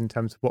everyone's heads in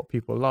terms of what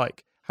people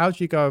like. How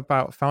do you go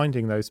about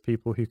finding those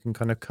people who can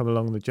kind of come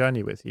along the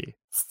journey with you?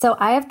 So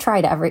I have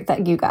tried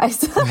everything, you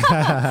guys.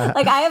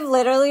 Like I have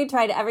literally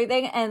tried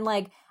everything. And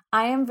like,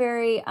 I am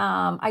very,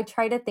 I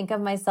try to think of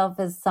myself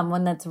as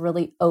someone that's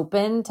really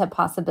open to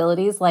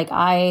possibilities. Like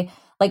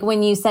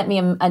when you sent me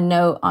a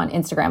note on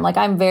Instagram, like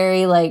I'm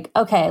very like,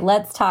 okay,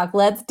 let's talk,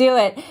 let's do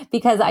it.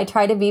 Because I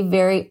try to be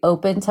very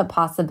open to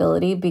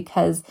possibility,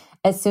 because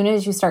as soon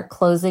as you start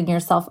closing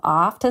yourself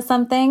off to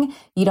something,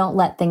 you don't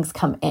let things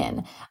come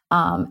in.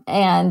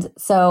 And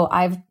so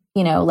I've,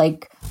 you know,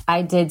 like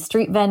I did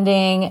street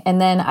vending, and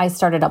then I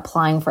started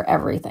applying for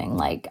everything.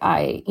 Like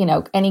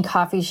any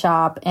coffee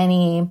shop,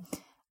 any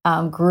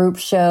group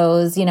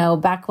shows, you know,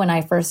 back when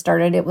I first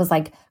started, it was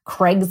like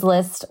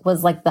Craigslist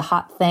was like the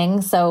hot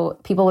thing. So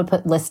people would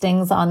put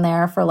listings on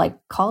there for like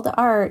call to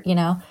art, you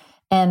know,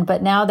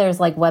 but now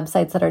there's like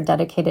websites that are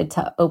dedicated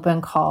to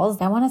open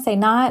calls. I want to say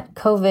not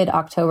COVID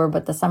October,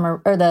 but the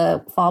summer or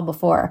the fall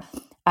before,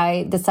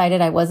 I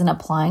decided I wasn't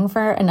applying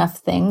for enough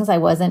things. I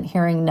wasn't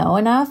hearing no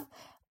enough.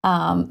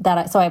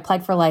 So I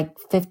applied for like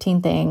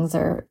 15 things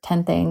or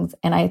 10 things.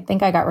 And I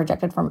think I got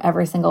rejected from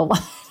every single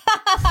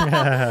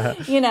one,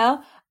 you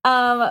know?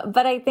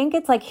 But I think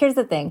it's like, here's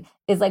the thing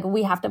is like,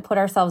 we have to put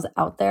ourselves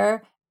out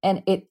there,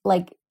 and it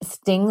like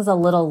stings a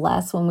little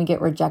less when we get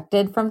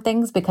rejected from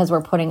things, because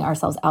we're putting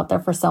ourselves out there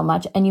for so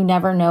much, and you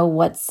never know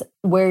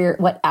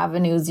what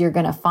avenues you're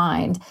going to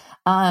find.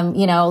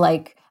 You know,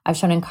 like I've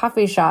shown in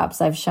coffee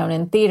shops, I've shown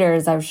in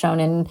theaters, I've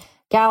shown in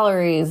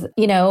galleries.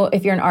 You know,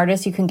 if you're an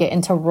artist, you can get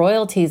into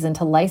royalties,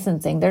 into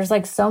licensing. There's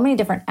like so many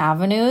different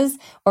avenues,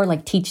 or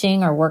like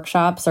teaching or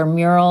workshops or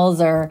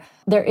murals, or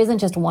there isn't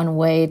just one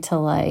way to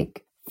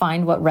like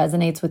find what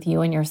resonates with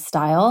you and your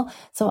style.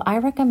 So I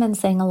recommend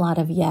saying a lot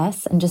of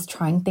yes and just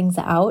trying things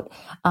out.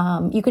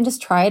 You can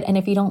just try it. And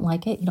if you don't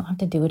like it, you don't have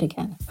to do it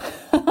again.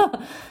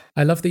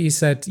 I love that you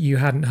said you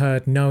hadn't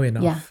heard no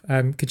enough.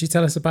 Yeah. Could you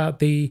tell us about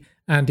the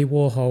Andy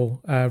Warhol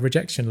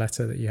rejection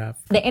letter that you have?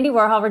 The Andy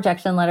Warhol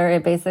rejection letter,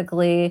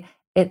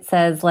 it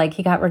says like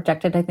he got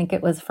rejected. I think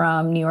it was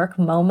from New York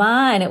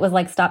MoMA, and it was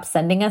like, stop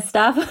sending us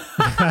stuff.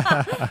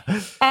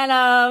 And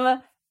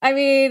I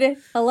mean,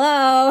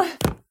 hello.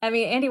 I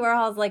mean, Andy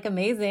Warhol is like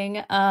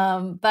amazing.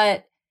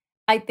 But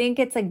I think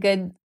it's a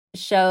good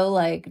show.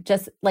 Like,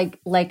 just like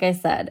I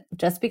said,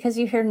 just because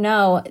you hear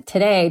no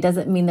today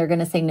doesn't mean they're going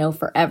to say no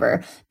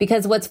forever.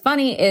 Because what's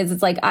funny is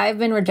it's like, I've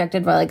been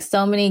rejected by like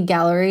so many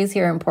galleries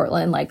here in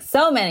Portland, like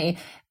so many,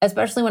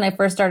 especially when I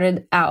first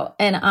started out.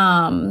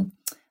 And,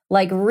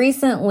 like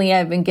recently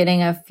I've been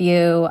getting a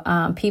few,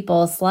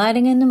 people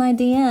sliding into my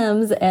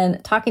DMs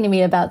and talking to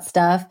me about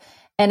stuff.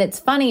 And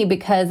it's funny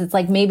because it's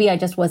like, maybe I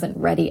just wasn't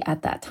ready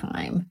at that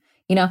time,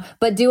 you know,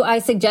 but do I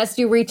suggest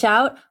you reach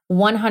out?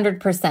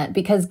 100%,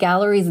 because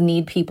galleries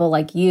need people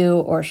like you,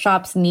 or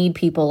shops need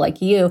people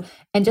like you.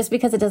 And just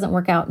because it doesn't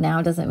work out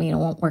now doesn't mean it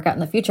won't work out in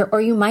the future,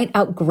 or you might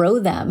outgrow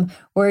them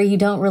where you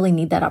don't really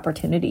need that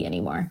opportunity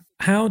anymore.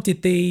 How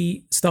did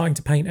the starting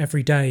to paint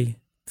every day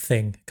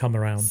thing come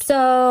around?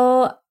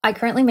 So I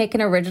currently make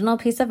an original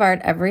piece of art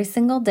every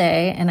single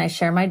day, and I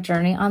share my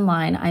journey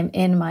online. I'm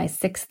in my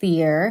 6th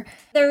year.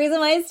 The reason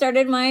why I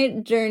started my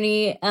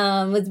journey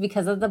was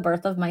because of the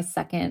birth of my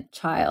second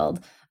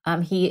child.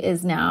 He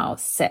is now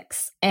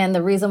 6. And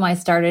the reason why I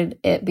started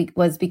it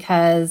was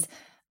because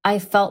I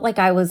felt like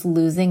I was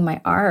losing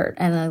my art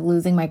and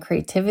losing my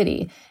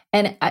creativity.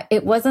 And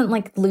it wasn't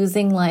like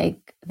losing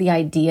like the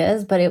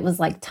ideas, but it was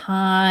like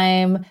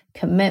time,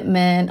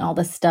 commitment, all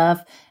this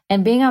stuff.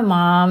 And being a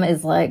mom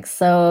is like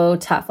so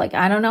tough. Like,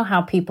 I don't know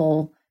how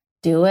people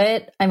do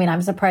it. I mean,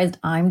 I'm surprised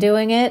I'm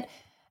doing it.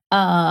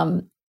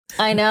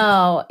 I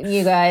know,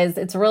 you guys,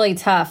 it's really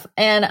tough.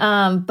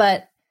 And,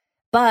 but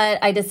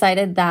I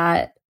decided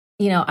that,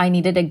 you know, I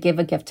needed to give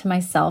a gift to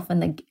myself,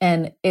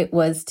 and it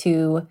was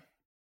to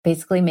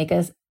basically make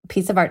a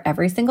piece of art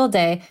every single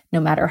day,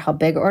 no matter how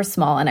big or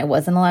small. And I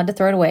wasn't allowed to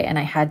throw it away, and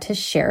I had to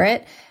share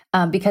it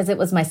because it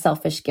was my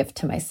selfish gift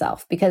to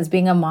myself. Because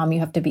being a mom, you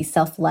have to be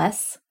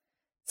selfless.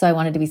 So I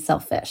wanted to be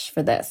selfish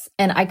for this.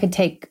 And I could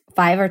take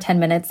 5 or 10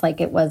 minutes, like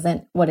it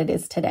wasn't what it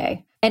is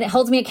today. And it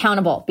holds me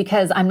accountable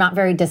because I'm not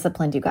very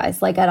disciplined, you guys,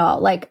 like at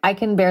all. Like I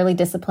can barely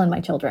discipline my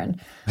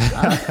children.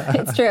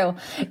 It's true.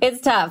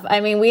 It's tough. I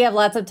mean, we have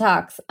lots of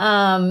talks.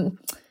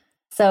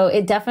 So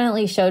it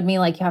definitely showed me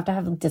like you have to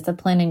have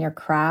discipline in your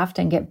craft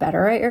and get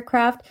better at your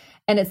craft.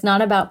 And it's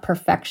not about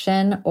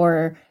perfection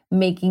or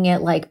making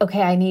it like,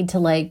 okay, I need to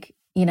like,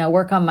 you know,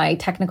 work on my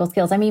technical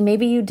skills. I mean,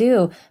 maybe you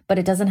do, but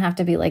it doesn't have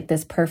to be like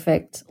this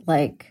perfect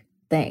like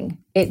thing.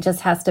 It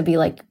just has to be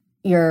like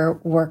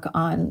your work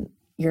on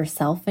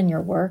yourself and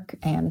your work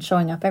and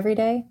showing up every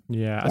day.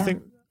 Yeah.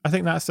 I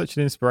think that's such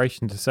an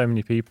inspiration to so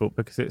many people,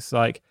 because it's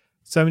like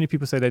so many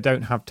people say they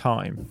don't have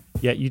time,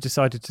 yet you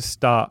decided to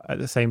start at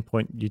the same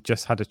point you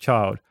just had a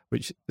child,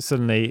 which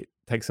suddenly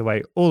takes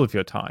away all of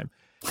your time.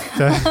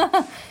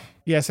 So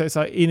yeah, so it's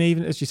like,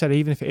 even as you said,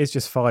 even if it is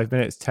just 5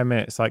 minutes, 10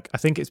 minutes, like I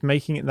think it's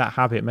making it that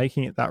habit,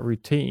 making it that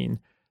routine,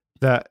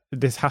 that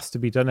this has to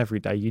be done every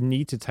day. You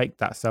need to take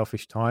that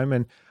selfish time.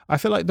 And I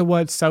feel like the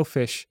word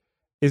selfish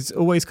is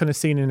always kind of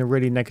seen in a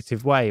really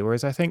negative way,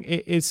 whereas I think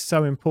it is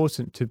so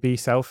important to be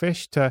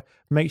selfish, to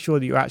make sure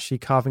that you're actually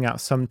carving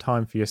out some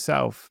time for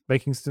yourself,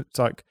 making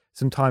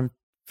some time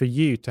for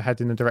you to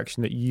head in the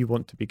direction that you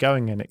want to be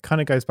going in. It kind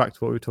of goes back to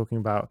what we were talking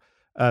about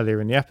earlier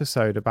in the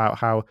episode about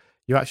how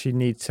you actually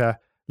need to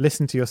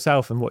listen to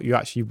yourself and what you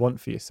actually want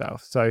for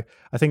yourself. So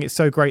I think it's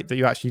so great that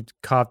you actually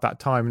carved that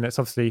time, and it's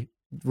obviously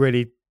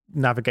really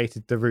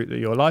navigated the route that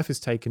your life has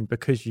taken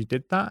because you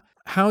did that.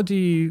 How do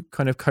you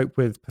kind of cope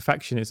with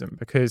perfectionism?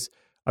 Because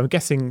I'm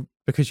guessing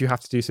because you have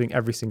to do something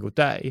every single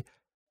day,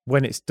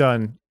 when it's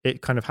done,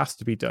 it kind of has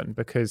to be done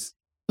because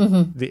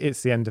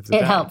it's the end of the day.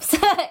 It helps.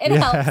 It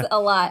helps a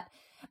lot.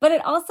 But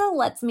it also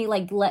lets me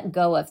like let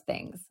go of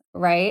things,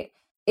 right?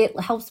 It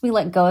helps me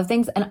let go of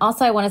things. And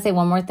also I want to say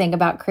one more thing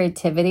about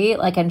creativity,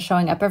 like and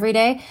showing up every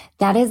day.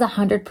 That is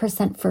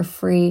 100% for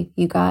free,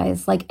 you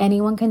guys. Like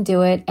anyone can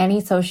do it.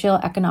 Any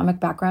socioeconomic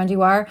background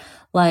you are,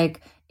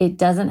 like it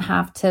doesn't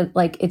have to,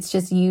 like, it's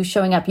just you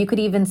showing up. You could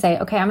even say,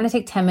 okay, I'm going to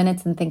take 10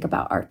 minutes and think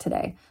about art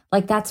today.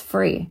 Like that's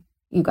free,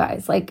 you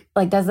guys. Like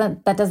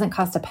that doesn't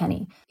cost a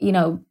penny. You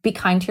know, be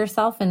kind to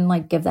yourself and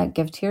like give that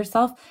gift to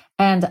yourself.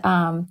 And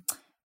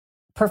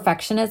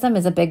perfectionism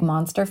is a big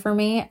monster for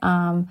me.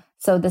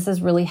 So this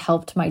has really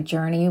helped my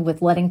journey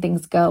with letting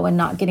things go and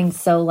not getting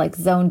so like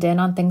zoned in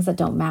on things that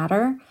don't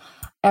matter.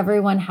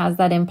 Everyone has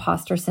that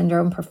imposter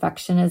syndrome,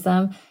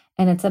 perfectionism,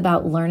 and it's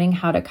about learning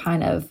how to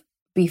kind of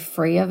be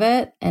free of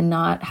it and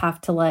not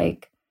have to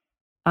like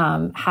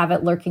have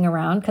it lurking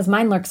around, because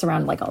mine lurks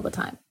around like all the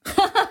time.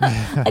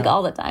 Like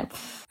all the time.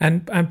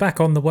 And back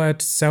on the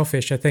word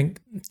selfish, I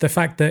think the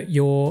fact that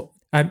your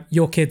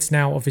kid's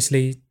now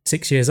obviously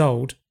 6 years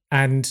old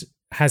and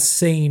has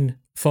seen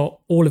for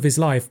all of his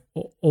life,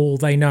 all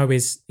they know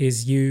is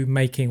you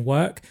making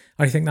work.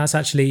 I think that's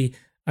actually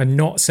a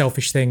not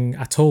selfish thing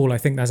at all. I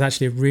think that's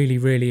actually a really,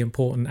 really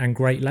important and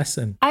great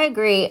lesson. I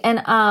agree.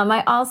 And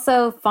I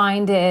also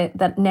find it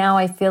that now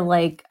I feel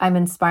like I'm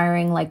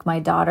inspiring like my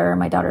daughter.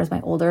 My daughter is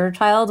my older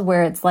child,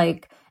 where it's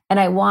like, and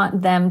I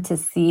want them to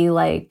see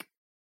like,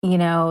 you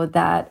know,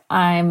 that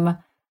I'm,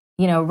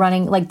 you know,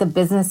 running like the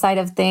business side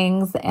of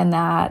things, and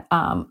that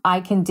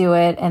I can do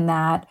it, and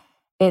that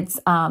it's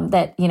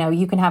that, you know,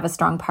 you can have a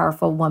strong,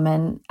 powerful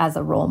woman as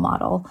a role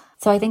model.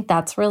 So I think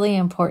that's really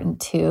important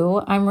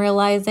too, I'm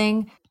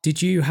realizing.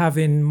 Did you have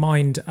in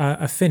mind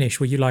a finish?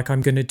 Were you like,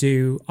 I'm going to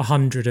do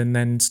 100 and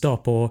then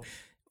stop? Or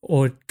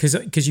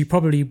because you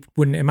probably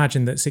wouldn't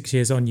imagine that 6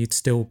 years on you'd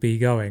still be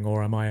going,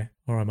 or am I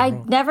wrong? I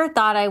never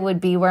thought I would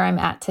be where I'm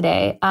at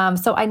today.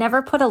 So I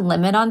never put a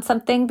limit on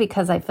something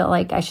because I feel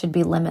like I should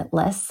be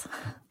limitless.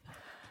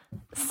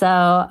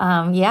 So,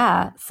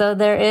 yeah, so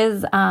there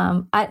is,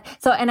 and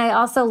I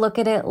also look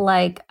at it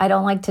like, I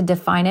don't like to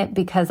define it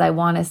because I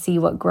want to see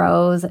what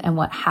grows and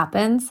what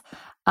happens.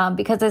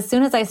 Because as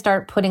soon as I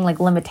start putting like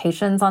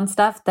limitations on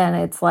stuff, then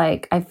it's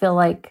like, I feel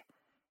like,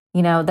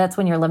 you know, that's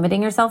when you're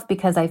limiting yourself,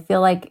 because I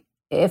feel like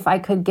if I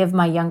could give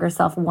my younger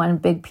self one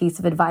big piece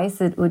of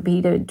advice, it would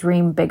be to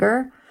dream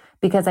bigger,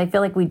 because I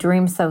feel like we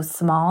dream so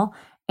small.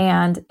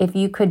 And if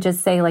you could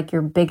just say like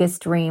your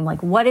biggest dream,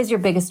 like what is your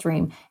biggest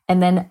dream? And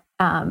then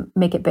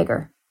make it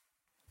bigger.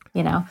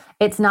 You know,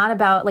 it's not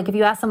about like if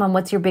you ask someone,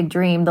 what's your big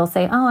dream? They'll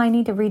say, oh, I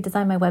need to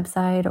redesign my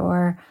website,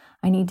 or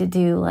I need to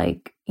do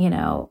like, you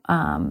know,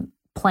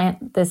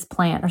 plant this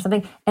plant or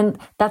something. And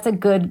that's a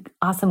good,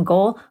 awesome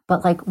goal.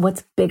 But like,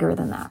 what's bigger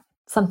than that?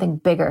 Something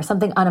bigger,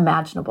 something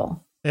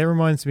unimaginable. It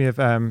reminds me of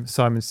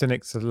Simon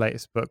Sinek's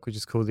latest book, which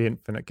is called The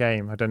Infinite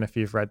Game. I don't know if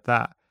you've read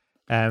that.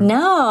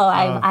 No,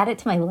 I've added it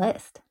to my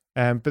list.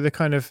 But the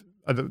kind of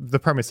the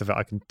premise of it,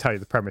 I can tell you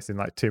the premise in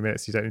like 2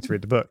 minutes. You don't need to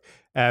read the book.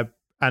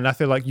 And I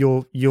feel like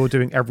you're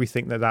doing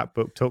everything that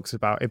book talks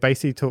about. It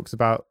basically talks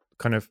about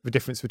kind of the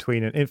difference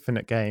between an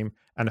infinite game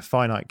and a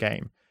finite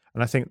game.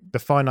 And I think the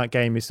finite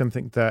game is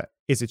something that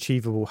is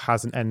achievable,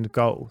 has an end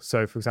goal.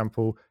 So, for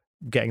example,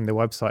 getting the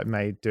website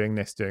made, doing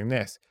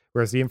this.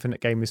 Whereas the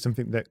infinite game is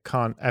something that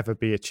can't ever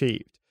be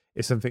achieved.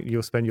 It's something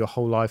you'll spend your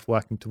whole life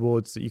working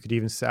towards, that you could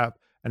even set up.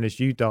 And as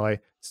you die,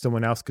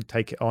 someone else could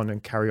take it on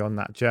and carry on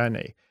that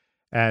journey.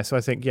 So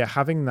I think,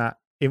 having that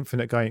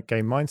infinite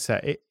game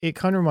mindset, it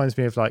kind of reminds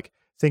me of like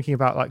thinking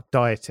about like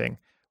dieting,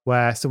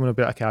 where someone will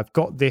be like, okay, I've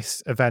got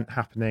this event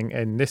happening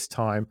in this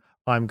time.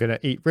 I'm going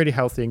to eat really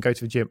healthy and go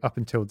to the gym up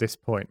until this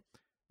point.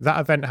 That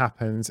event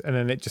happens and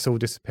then it just all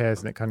disappears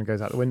and it kind of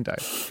goes out the window.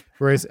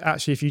 Whereas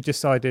actually, if you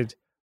decided,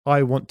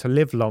 I want to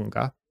live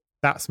longer,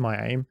 that's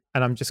my aim,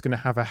 and I'm just going to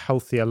have a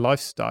healthier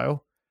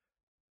lifestyle,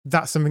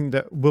 that's something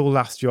that will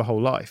last your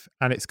whole life,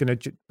 and it's going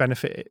to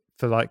benefit it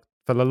for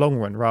the long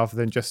run, rather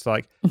than just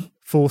like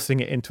forcing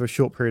it into a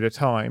short period of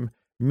time,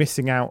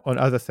 missing out on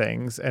other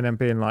things, and then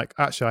being like,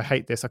 actually, I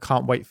hate this. I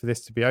can't wait for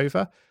this to be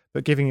over.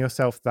 But giving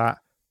yourself that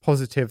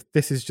positive,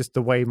 this is just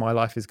the way my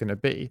life is going to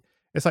be.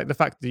 It's like the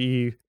fact that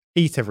you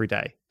eat every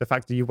day, the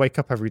fact that you wake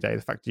up every day,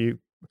 the fact that you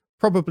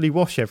probably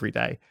wash every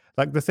day,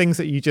 like the things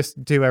that you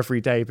just do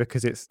every day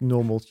because it's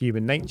normal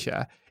human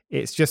nature.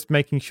 It's just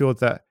making sure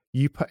that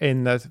you put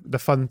in the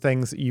fun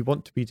things that you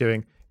want to be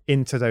doing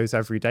into those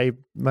everyday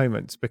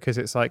moments, because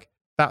it's like,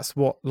 that's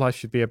what life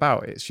should be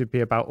about. It should be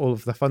about all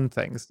of the fun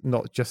things,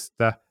 not just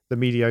the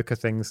mediocre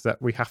things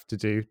that we have to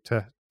do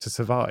to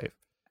survive.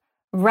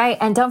 Right.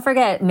 And don't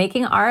forget,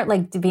 making art,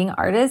 like being an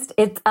artist,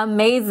 it's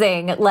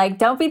amazing. Like,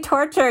 don't be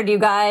tortured, you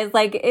guys.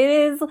 Like, it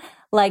is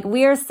like,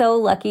 we are so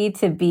lucky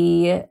to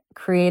be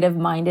creative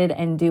minded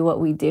and do what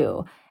we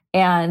do.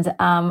 And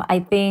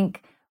I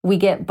think we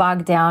get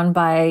bogged down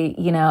by,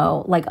 you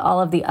know, like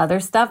all of the other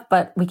stuff,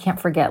 but we can't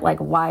forget like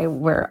why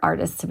we're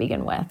artists to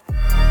begin with.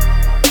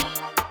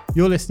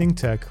 You're listening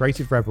to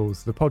Creative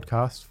Rebels, the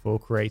podcast for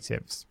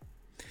creatives.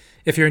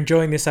 If you're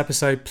enjoying this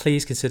episode,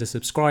 please consider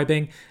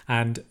subscribing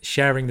and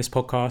sharing this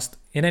podcast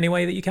in any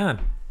way that you can.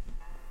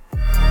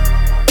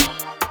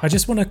 I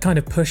just want to kind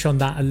of push on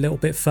that a little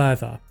bit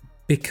further,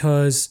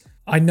 because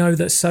I know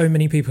that so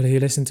many people who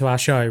listen to our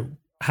show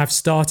have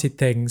started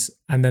things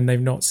and then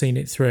they've not seen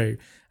it through,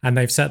 and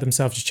they've set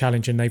themselves a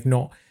challenge and they've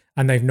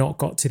not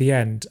got to the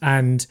end,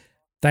 and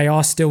they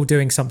are still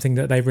doing something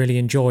that they really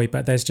enjoy,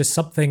 but there's just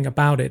something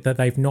about it that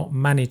they've not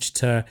managed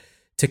to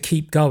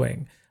keep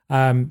going.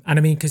 And I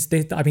mean, because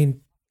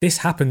this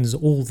happens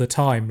all the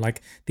time.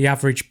 Like, the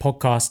average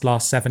podcast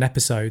lasts 7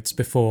 episodes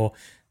before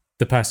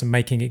the person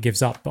making it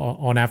gives up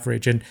on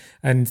average.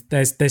 And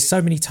there's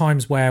so many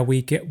times where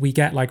we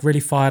get like really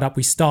fired up.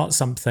 We start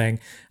something,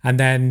 and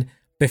then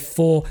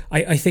before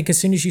I think as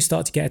soon as you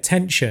start to get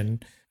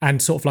attention and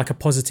sort of like a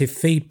positive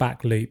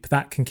feedback loop,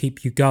 that can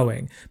keep you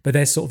going. But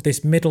there's sort of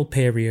this middle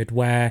period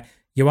where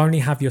you only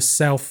have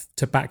yourself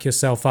to back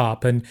yourself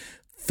up, and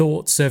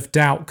thoughts of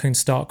doubt can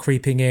start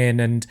creeping in.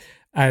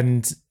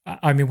 And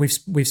I mean,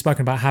 we've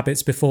spoken about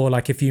habits before.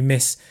 Like, if you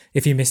miss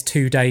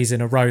 2 days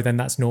in a row, then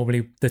that's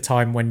normally the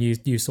time when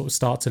you sort of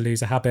start to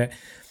lose a habit.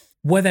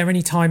 Were there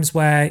any times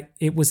where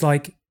it was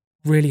like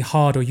really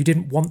hard, or you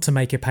didn't want to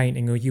make a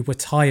painting, or you were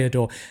tired,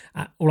 or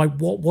like,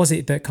 what was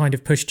it that kind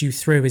of pushed you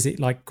through? Is it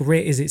like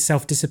grit? Is it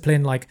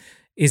self-discipline? Like,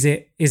 is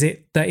it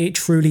that it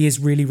truly is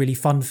really, really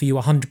fun for you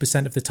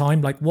 100% of the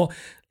time? Like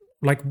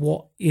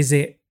what is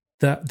it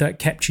that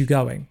kept you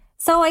going?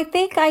 So I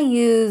think I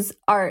use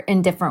art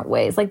in different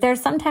ways. Like, there's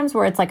sometimes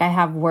where it's like I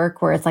have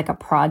work where it's like a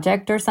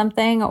project or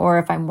something, or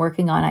if I'm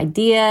working on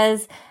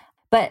ideas.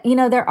 But, you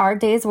know, there are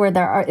days where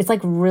it's like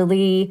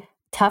really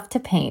tough to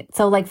paint.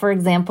 So like, for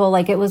example,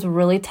 like it was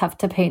really tough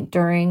to paint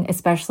during,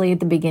 especially at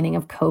the beginning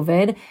of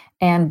COVID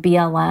and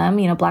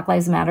BLM, you know, Black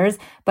Lives Matters.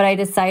 But I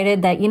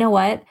decided that, you know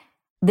what,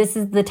 this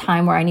is the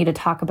time where I need to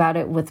talk about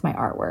it with my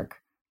artwork.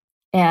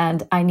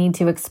 And I need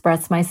to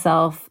express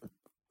myself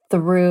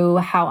through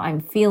how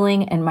I'm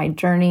feeling and my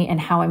journey and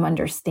how I'm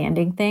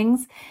understanding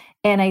things.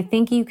 And I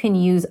think you can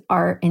use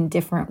art in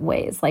different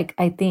ways. Like,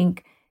 I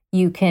think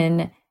you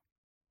can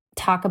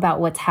talk about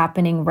what's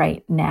happening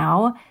right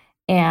now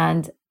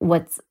and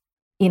what's,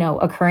 you know,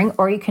 occurring,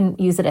 or you can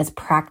use it as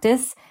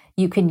practice.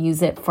 You can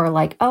use it for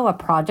like, a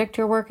project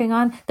you're working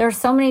on. There are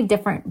so many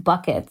different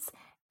buckets.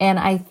 And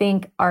I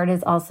think art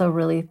is also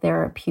really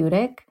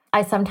therapeutic.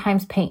 I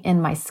sometimes paint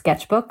in my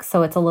sketchbook,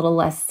 so it's a little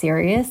less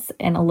serious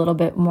and a little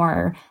bit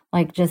more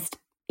like just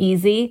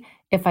easy.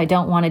 if I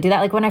don't want to do that.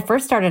 Like when I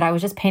first started, I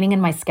was just painting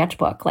in my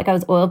sketchbook. Like I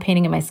was oil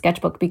painting in my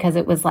sketchbook because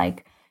it was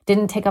like,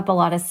 didn't take up a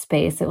lot of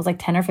space. It was like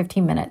 10 or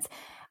 15 minutes.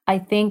 I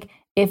think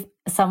if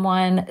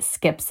someone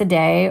skips a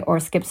day or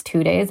skips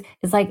 2 days,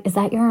 it's like, is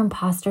that your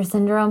imposter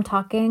syndrome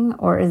talking?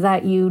 Or is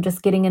that you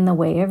just getting in the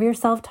way of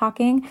yourself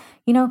talking?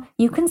 You know,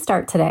 you can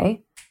start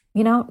today.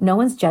 You know, no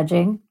one's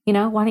judging. You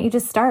know, why don't you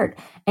just start?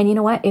 And you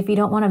know what? If you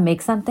don't want to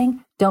make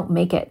something, don't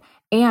make it.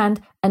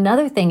 And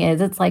another thing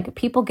is, it's like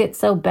people get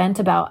so bent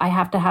about, I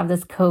have to have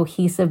this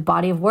cohesive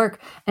body of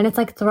work. And it's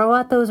like, throw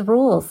out those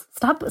rules.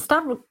 Stop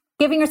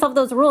giving yourself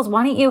those rules.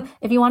 Why don't you,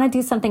 if you want to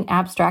do something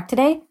abstract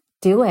today,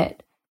 do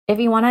it. If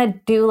you want to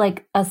do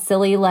like a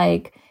silly,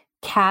 like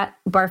cat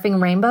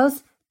barfing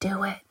rainbows,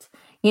 do it.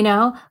 You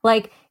know,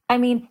 like, I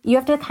mean, you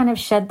have to kind of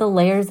shed the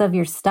layers of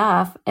your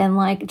stuff and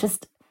like,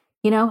 just,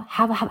 you know,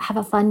 have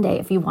a fun day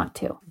if you want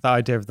to. The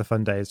idea of the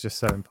fun day is just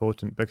so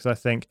important because I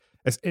think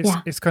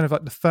it's kind of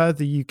like the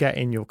further you get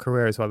in your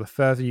career as well, the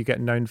further you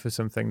get known for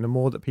something, the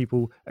more that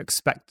people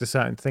expect a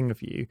certain thing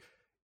of you,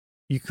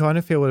 you kind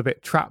of feel a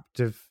bit trapped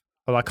of,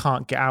 well, I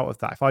can't get out of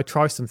that. If I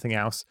try something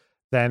else,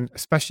 then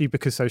especially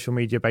because social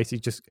media basically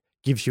just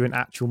gives you an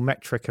actual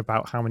metric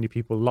about how many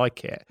people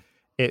like it.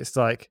 It's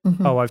like,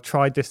 oh, I've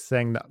tried this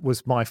thing that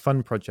was my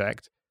fun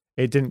project.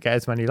 It didn't get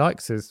as many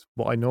likes as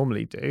what I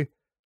normally do.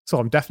 So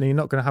I'm definitely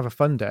not going to have a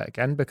fun day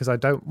again because I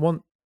don't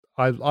want,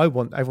 I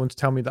want everyone to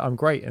tell me that I'm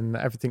great and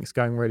that everything's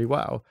going really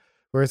well.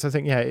 Whereas I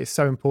think, yeah, it's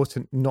so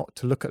important not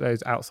to look at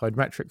those outside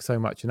metrics so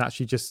much and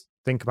actually just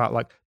think about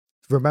like,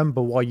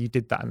 remember why you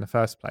did that in the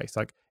first place.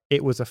 Like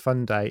it was a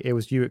fun day. It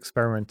was you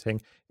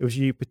experimenting. It was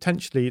you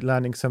potentially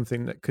learning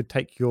something that could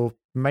take your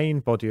main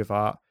body of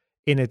art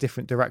in a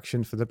different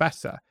direction for the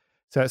better.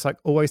 So it's like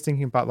always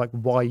thinking about like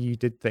why you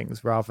did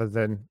things rather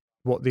than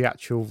what the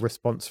actual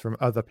response from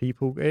other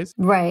people is.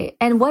 Right.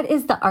 And what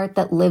is the art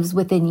that lives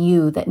within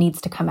you that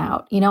needs to come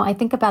out? You know, I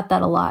think about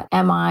that a lot.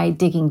 Am I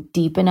digging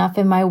deep enough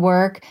in my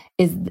work?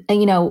 Is,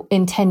 you know,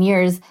 in 10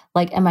 years,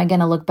 like, am I going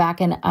to look back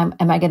and am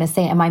I going to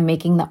say, am I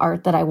making the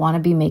art that I want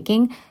to be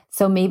making?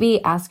 So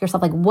maybe ask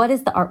yourself, like, what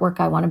is the artwork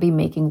I want to be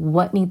making?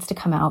 What needs to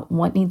come out?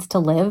 What needs to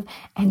live?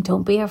 And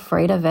don't be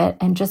afraid of it.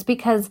 And just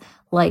because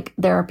like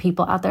there are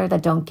people out there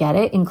that don't get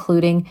it,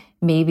 including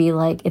maybe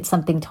like it's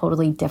something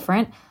totally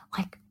different,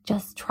 like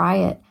just try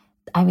it.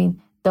 I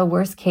mean, the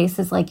worst case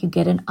is like you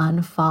get an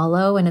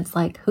unfollow and it's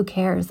like, who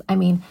cares? I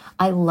mean,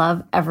 I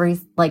love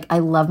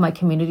my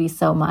community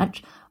so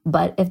much,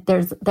 but if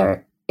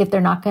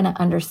they're not going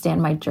to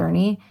understand my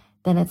journey,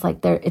 then it's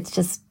like they're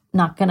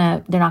not going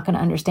to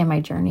understand my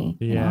journey.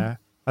 Yeah. You know?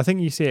 I think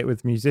you see it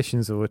with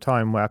musicians all the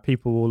time where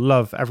people will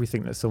love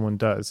everything that someone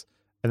does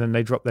and then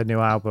they drop their new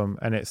album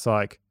and it's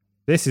like,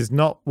 this is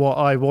not what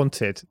I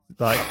wanted.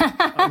 Like,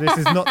 this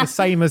is not the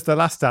same as the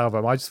last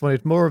album. I just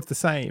wanted more of the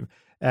same.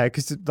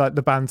 Because like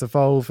the bands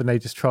evolve and they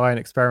just try and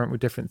experiment with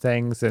different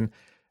things. And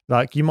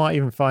like you might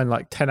even find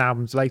like 10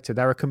 albums later,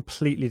 they're a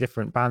completely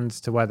different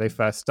bands to where they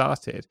first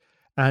started.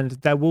 And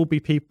there will be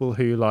people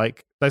who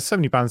like, there's so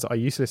many bands that I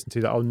used to listen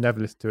to that I'll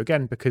never listen to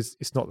again because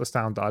it's not the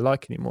sound that I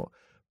like anymore.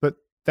 But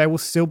there will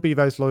still be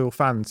those loyal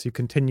fans who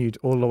continued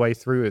all the way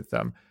through with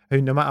them,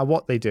 who no matter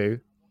what they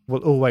do,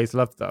 will always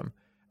love them.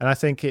 And I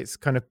think it's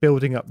kind of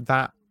building up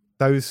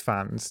those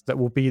fans that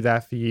will be there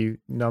for you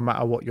no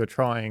matter what you're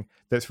trying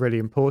that's really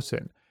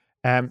important.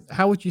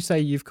 How would you say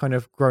you've kind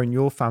of grown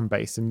your fan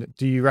base? And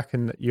do you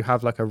reckon that you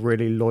have like a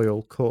really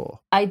loyal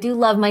core? I do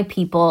love my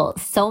people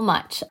so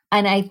much.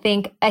 And I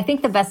think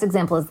the best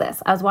example is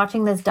this. I was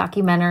watching this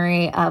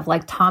documentary of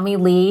like Tommy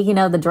Lee, you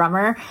know, the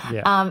drummer.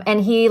 Yeah. And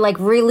he like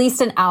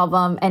released an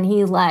album and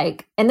he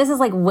like, and this is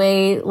like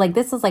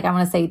this is like, I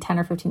want to say 10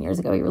 or 15 years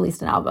ago, he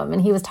released an album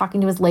and he was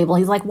talking to his label.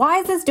 He's like, why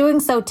is this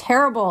doing so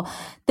terrible?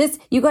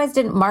 You guys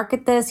didn't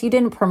market this. You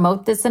didn't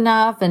promote this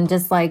enough, and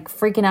just like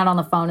freaking out on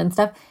the phone and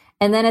stuff.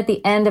 And then at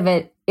the end of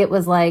it, it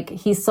was like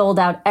he sold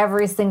out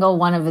every single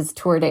one of his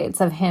tour dates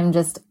of him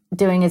just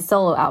doing his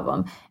solo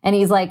album. And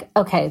he's like,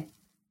 okay,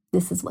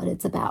 this is what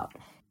it's about.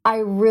 I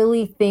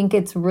really think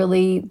it's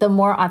really, the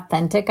more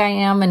authentic I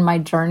am in my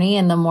journey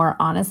and the more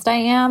honest I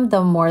am,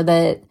 the more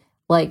that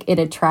like it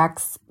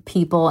attracts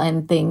people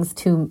and things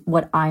to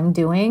what I'm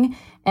doing.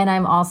 And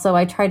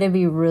I try to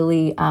be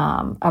really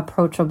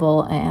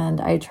approachable, and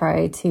I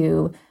try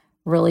to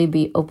really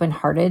be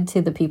open-hearted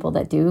to the people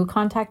that do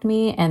contact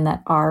me and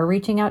that are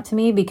reaching out to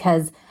me,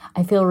 because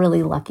I feel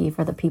really lucky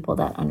for the people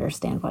that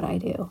understand what I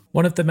do.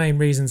 One of the main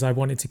reasons I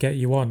wanted to get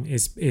you on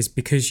is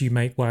because you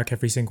make work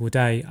every single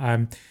day.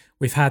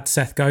 We've had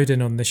Seth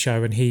Godin on the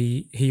show, and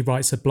he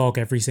writes a blog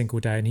every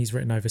single day, and he's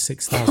written over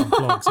 6,000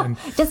 blogs. And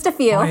just a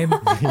few.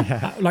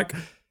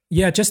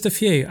 Just a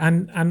few.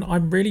 And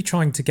I'm really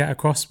trying to get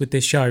across with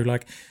this show,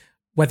 like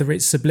whether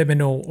it's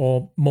subliminal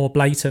or more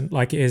blatant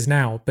like it is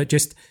now, but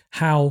just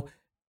how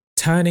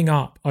turning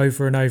up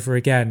over and over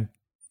again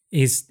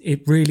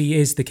it really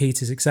is the key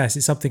to success.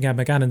 It's something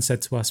Emma Gannon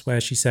said to us,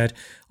 where she said,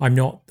 I'm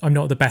not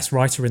the best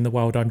writer in the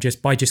world. I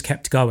just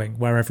kept going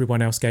where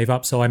everyone else gave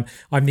up. So I'm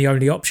the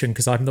only option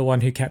because I'm the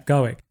one who kept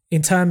going.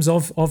 In terms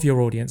of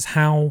your audience,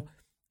 how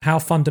how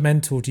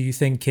fundamental do you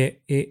think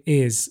it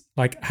is?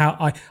 Like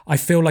how I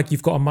feel like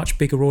you've got a much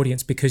bigger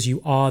audience because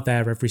you are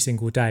there every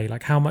single day.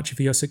 Like how much of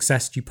your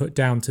success do you put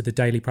down to the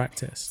daily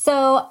practice?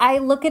 So I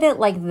look at it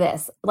like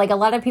this. Like a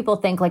lot of people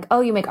think like,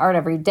 oh, you make art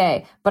every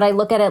day. But I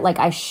look at it like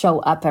I show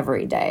up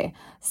every day.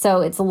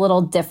 So it's a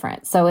little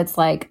different. So it's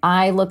like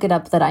I look it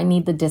up that I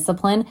need the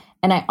discipline.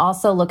 And I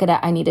also look at it,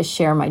 I need to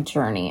share my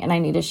journey and I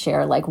need to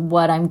share like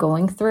what I'm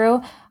going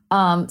through.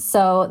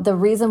 So the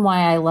reason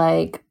why I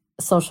like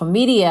social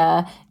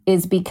media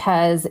is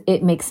because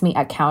it makes me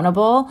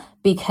accountable,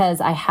 because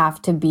I have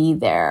to be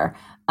there,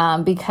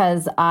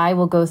 because I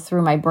will go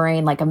through my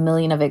brain like a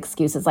million of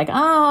excuses like,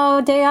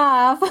 oh, day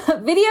off,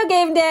 video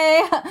game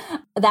day.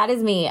 That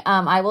is me.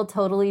 I will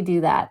totally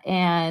do that.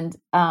 And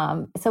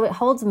so it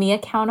holds me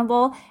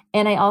accountable.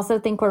 And I also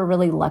think we're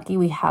really lucky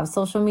we have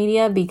social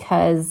media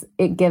because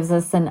it gives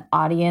us an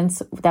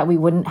audience that we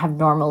wouldn't have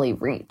normally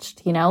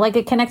reached. You know, like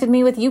it connected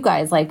me with you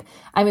guys. Like,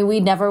 I mean, we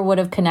never would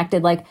have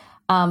connected. Like,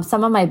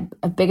 some of my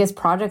biggest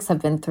projects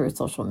have been through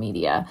social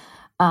media.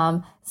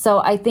 So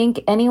I think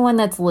anyone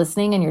that's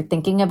listening and you're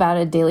thinking about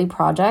a daily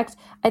project,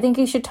 I think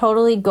you should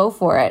totally go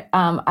for it.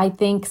 I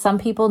think some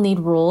people need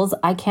rules.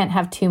 I can't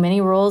have too many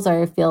rules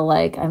or I feel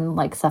like I'm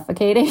like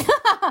suffocating.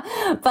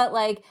 But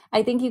like,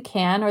 I think you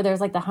can, or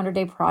there's like the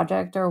 100-day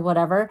project or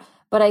whatever.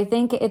 But I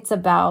think it's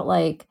about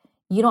like,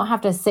 you don't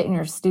have to sit in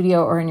your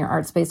studio or in your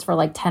art space for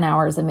like 10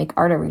 hours and make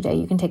art every day.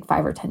 You can take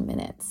 5 or 10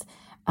 minutes.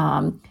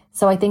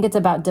 So I think it's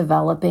about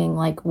developing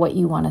like what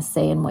you want to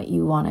say and what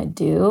you want to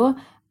do.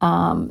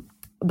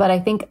 But I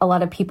think a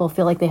lot of people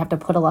feel like they have to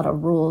put a lot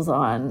of rules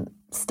on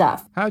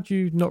stuff. How do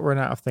you not run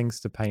out of things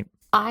to paint?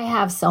 I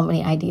have so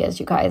many ideas,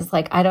 you guys.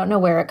 Like, I don't know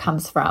where it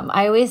comes from.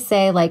 I always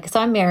say like, so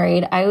I'm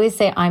married. I always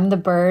say I'm the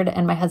bird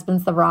and my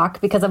husband's the rock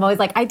because I'm always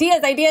like,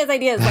 ideas.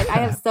 Like I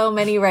have so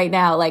many right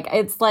now. Like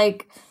it's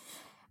like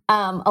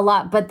a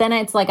lot, but then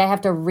it's like, I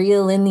have to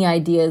reel in the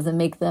ideas and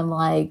make them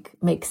like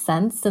make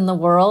sense in the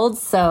world.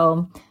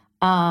 So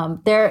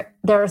there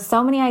are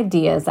so many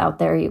ideas out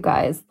there, you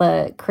guys.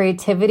 The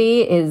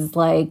creativity is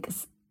like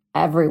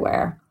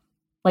everywhere.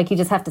 Like you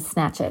just have to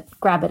snatch it,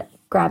 grab it.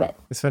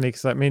 It's funny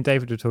because like me and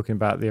David were talking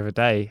about the other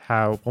day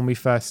how when we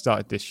first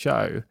started this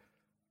show,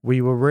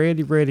 we were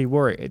really, really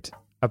worried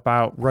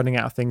about running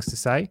out of things to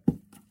say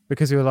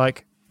because we were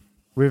like,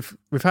 we've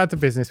had the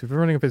business, we've been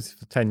running a business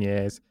for 10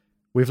 years,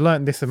 we've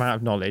learned this amount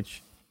of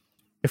knowledge.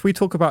 If we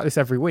talk about this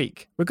every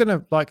week, we're going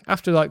to like,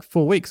 after like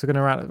 4 weeks, we're going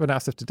to run out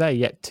of stuff today.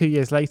 Yet 2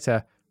 years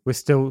later, we're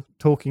still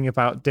talking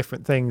about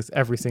different things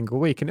every single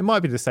week. And it might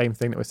be the same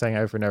thing that we're saying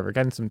over and over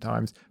again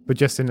sometimes, but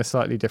just in a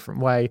slightly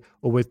different way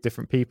or with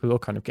different people or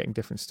kind of getting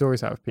different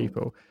stories out of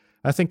people.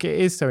 I think it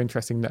is so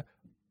interesting that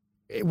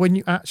when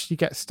you actually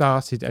get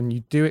started and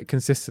you do it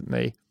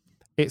consistently,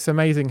 it's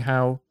amazing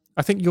how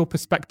I think your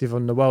perspective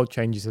on the world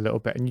changes a little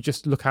bit and you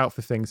just look out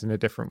for things in a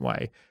different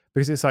way.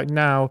 Because it's like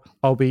now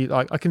I'll be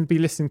like, I can be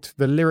listening to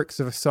the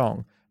lyrics of a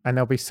song and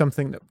there'll be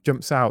something that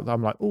jumps out that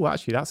I'm like, oh,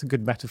 actually, that's a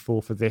good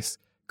metaphor for this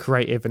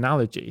creative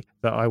analogy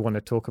that I want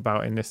to talk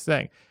about in this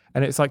thing.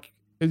 And it's like,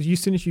 as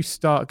soon as you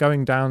start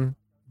going down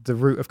the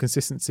route of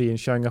consistency and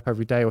showing up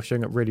every day or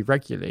showing up really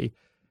regularly,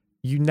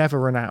 you never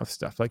run out of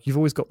stuff. Like you've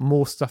always got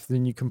more stuff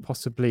than you can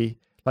possibly,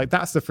 like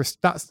that's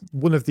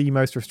one of the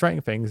most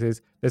frustrating things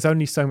is there's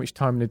only so much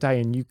time in a day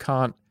and you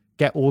can't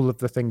get all of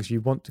the things you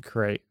want to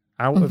create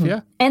out of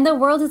you. And the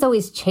world is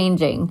always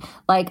changing.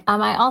 Like,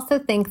 I also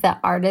think that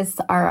artists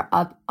are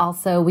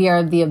we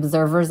are the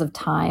observers of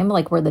time,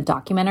 like we're the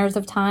documenters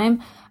of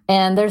time.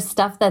 And there's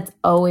stuff that's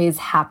always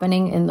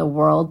happening in the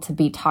world to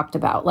be talked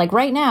about. Like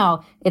right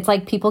now, it's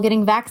like people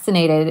getting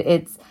vaccinated.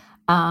 It's,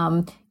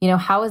 how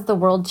has the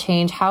world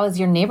changed? How has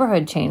your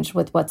neighborhood changed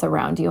with what's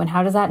around you? And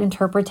how does that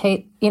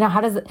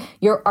how does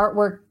your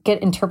artwork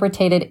get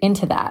interpreted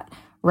into that?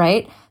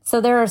 Right. So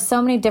there are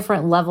so many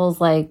different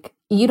levels. Like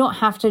you don't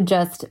have to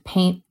just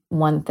paint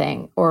one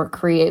thing or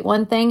create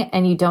one thing.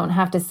 And you don't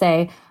have to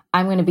say,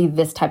 I'm going to be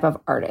this type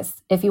of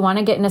artist. If you want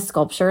to get into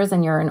sculptures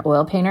and you're an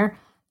oil painter,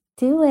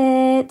 do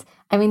it.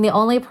 I mean, the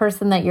only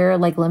person that you're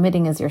like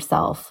limiting is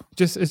yourself.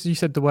 Just as you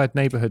said the word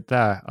neighborhood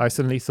there, I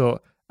suddenly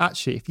thought,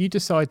 actually, if you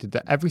decided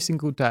that every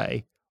single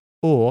day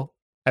or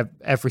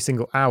every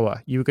single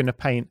hour, you were going to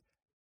paint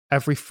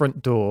every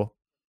front door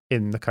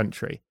in the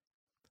country,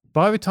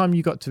 by the time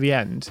you got to the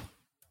end,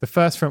 the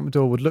first front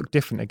door would look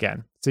different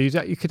again. So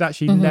you could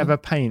actually never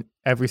paint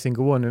every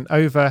single one. And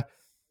over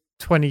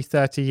 20,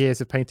 30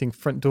 years of painting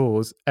front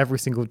doors every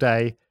single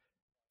day,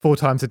 4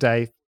 times a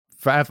day,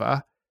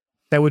 forever,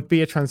 there would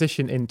be a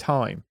transition in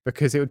time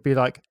because it would be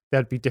like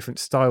there'd be different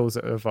styles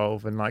that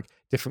evolve and like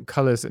different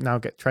colors that now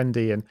get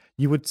trendy and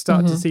you would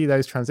start to see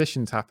those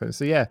transitions happen.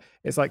 So yeah,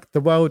 it's like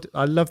the world,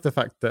 I love the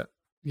fact that,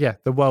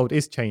 the world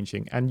is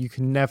changing and you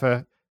can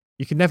never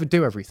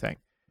do everything.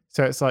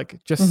 So it's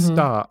like just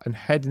start and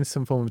head in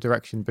some form of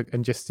direction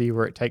and just see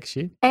where it takes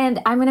you. And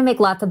I'm going to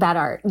make lots of bad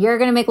art. You're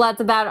going to make lots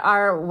of bad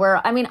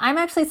art. I'm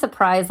actually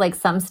surprised, like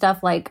some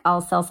stuff, like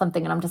I'll sell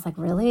something and I'm just like,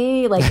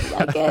 really? Like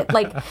it?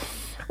 Like,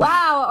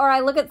 wow. Or I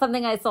look at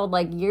something I sold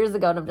like years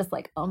ago and I'm just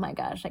like, oh my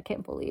gosh, I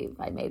can't believe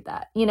I made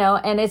that,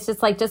 and it's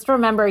just like, just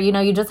remember,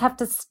 you just have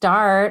to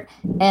start,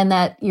 and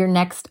that your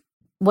next,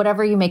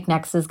 whatever you make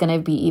next is going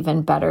to be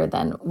even better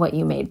than what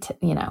you made,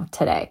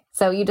 today.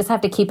 So you just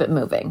have to keep it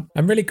moving.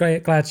 I'm really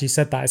glad you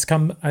said that. It's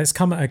come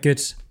at a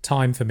good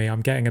time for me.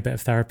 I'm getting a bit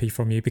of therapy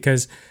from you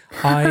because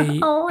I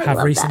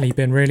have recently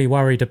been really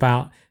worried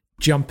about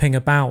jumping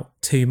about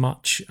too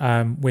much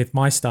with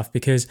my stuff,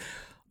 because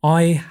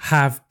I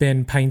have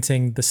been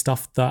painting the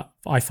stuff that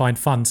I find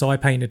fun. So I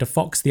painted a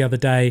fox the other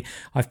day.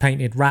 I've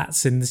painted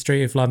rats in the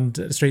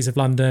streets of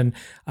London.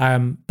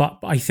 But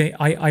I think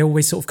I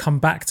always sort of come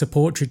back to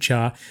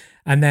portraiture,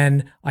 and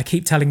then I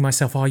keep telling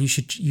myself, "Oh, you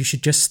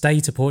should just stay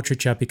to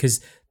portraiture because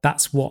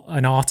that's what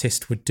an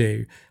artist would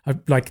do."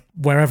 Like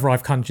wherever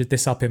I've conjured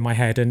this up in my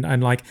head,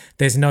 and like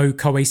there's no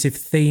cohesive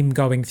theme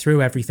going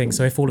through everything.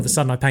 So if all of a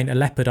sudden I paint a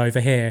leopard over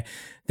here,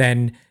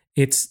 then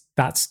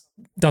that's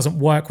doesn't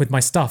work with my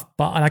stuff.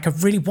 But like I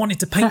really wanted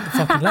to paint the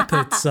fucking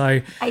leopard,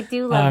 so I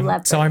do love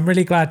leopards. So I'm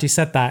really glad you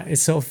said that.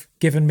 It's sort of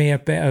given me a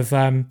bit of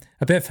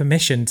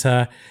permission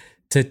to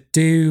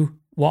do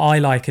what I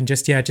like, and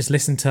just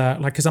listen to,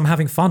 like, because I'm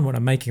having fun when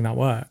I'm making that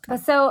work.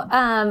 So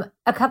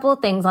a couple of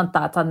things on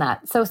thoughts on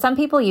that. So some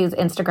people use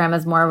Instagram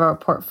as more of a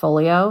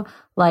portfolio.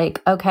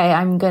 Like, okay,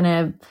 I'm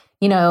gonna,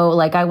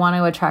 like I want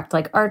to attract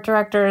like art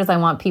directors. I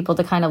want people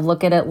to kind of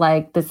look at it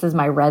like this is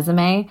my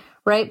resume,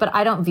 right? But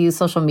I don't view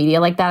social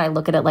media like that. I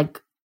look at it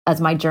like as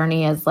my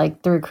journey, as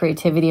like through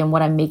creativity and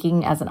what I'm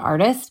making as an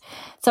artist.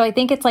 So I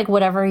think it's like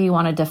whatever you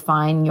want to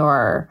define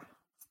your,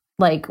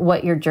 like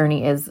what your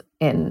journey is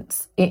in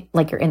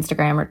like your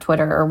Instagram or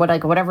Twitter or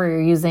whatever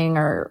you're using,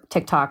 or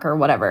TikTok or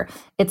whatever.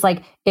 It's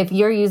like, if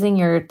you're using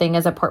your thing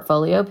as a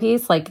portfolio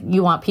piece, like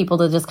you want people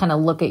to just kind of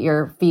look at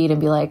your feed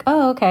and be like,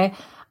 oh, okay.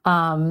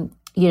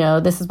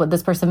 This is what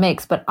this person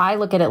makes. But I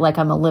look at it like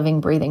I'm a living,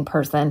 breathing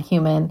person,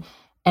 human.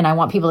 And I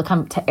want people to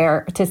come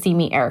to see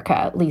me,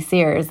 Erica Lee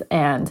Sears,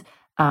 and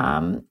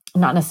not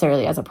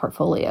necessarily as a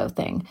portfolio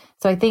thing.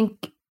 So I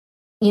think,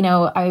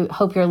 I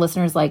hope your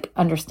listeners like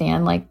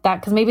understand like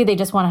that, because maybe they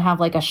just want to have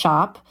like a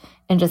shop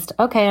and just,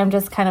 okay, I'm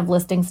just kind of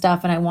listing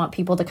stuff and I want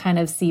people to kind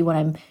of see what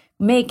I'm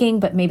making,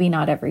 but maybe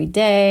not every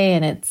day.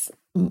 And it's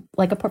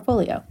like a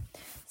portfolio.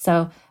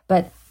 So,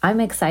 but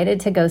I'm excited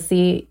to go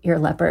see your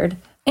leopard.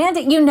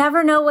 And you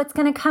never know what's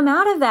going to come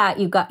out of that.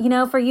 You got,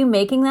 for you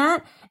making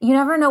that, you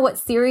never know what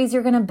series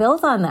you're going to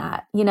build on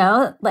that,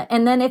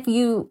 and then if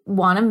you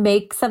want to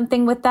make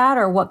something with that,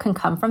 or what can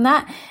come from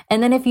that.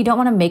 And then if you don't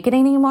want to make it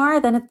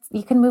anymore, then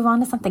you can move on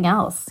to something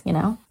else,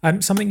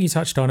 Something you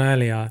touched on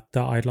earlier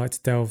that I'd like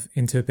to delve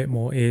into a bit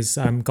more is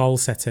goal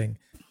setting.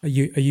 Are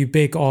you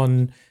big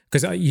on,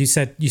 because you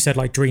said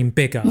like dream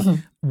bigger. Mm-hmm.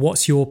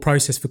 What's your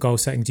process for goal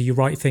setting? Do you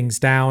write things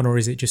down, or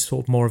is it just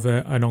sort of more of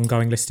an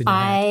ongoing list in your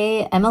head?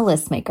 I am a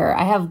list maker.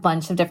 I have a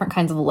bunch of different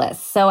kinds of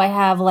lists. So I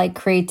have like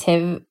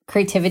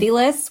creativity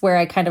lists where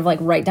I kind of like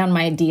write down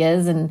my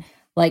ideas and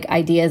like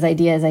ideas.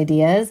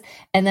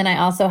 And then I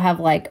also have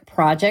like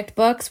project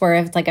books where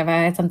if I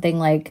had something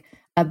like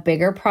a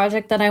bigger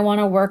project that I want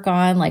to work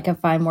on, like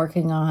if I'm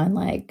working on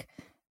like,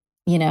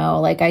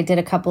 like I did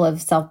a couple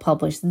of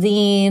self-published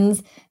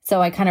zines.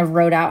 So I kind of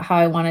wrote out how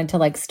I wanted to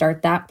like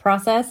start that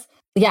process.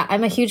 Yeah,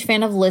 I'm a huge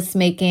fan of list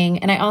making.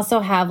 And I also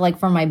have like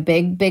for my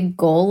big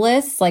goal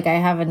lists, like I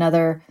have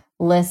another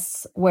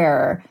list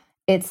where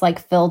it's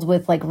like filled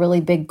with like really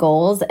big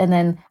goals. And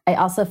then I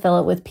also fill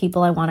it with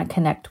people I want to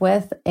connect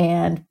with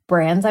and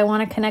brands I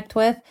want to connect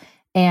with.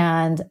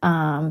 And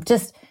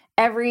just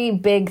every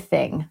big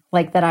thing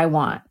like that I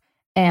want.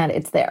 And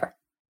it's there.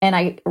 And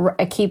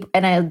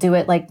I'll do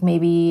it like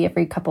maybe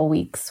every couple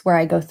weeks where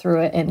I go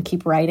through it and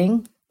keep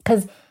writing.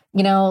 Because,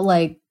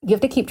 like you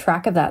have to keep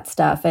track of that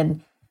stuff.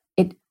 And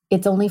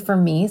it's only for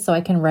me, so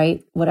I can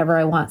write whatever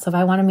I want. So if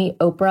I want to meet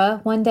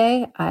Oprah one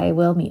day, I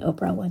will meet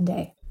Oprah one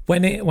day.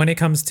 When it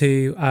comes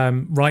to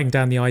writing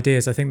down the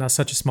ideas, I think that's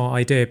such a smart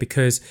idea,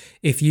 because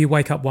if you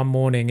wake up one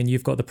morning and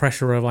you've got the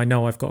pressure of, I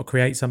know I've got to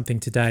create something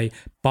today,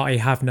 but I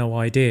have no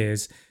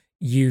ideas,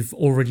 you've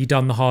already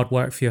done the hard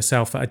work for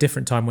yourself at a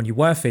different time when you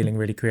were feeling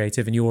really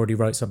creative and you already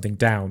wrote something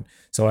down.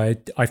 So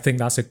I think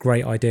that's a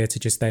great idea to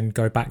just then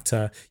go back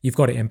to, you've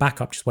got it in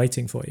backup just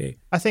waiting for you.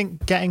 I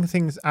think getting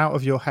things out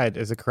of your head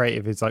as a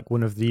creative is like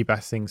one of the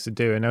best things to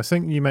do. And I was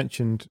thinking you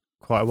mentioned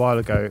quite a while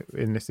ago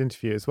in this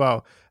interview as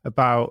well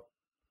about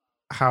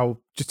how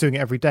just doing it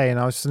every day. And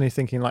I was suddenly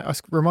thinking like,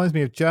 it reminds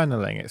me of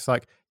journaling. It's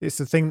like, it's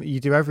the thing that you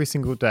do every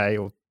single day,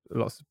 or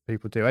lots of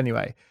people do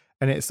anyway.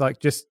 And it's like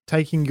just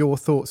taking your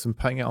thoughts and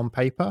putting it on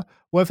paper,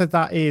 whether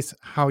that is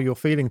how you're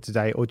feeling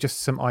today or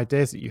just some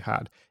ideas that you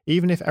had.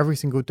 Even if every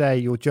single day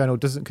your journal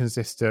doesn't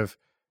consist of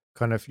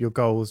kind of your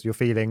goals, your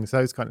feelings,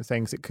 those kind of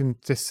things, it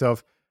consists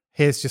of,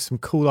 here's just some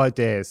cool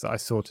ideas that I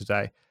saw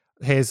today.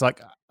 Here's like,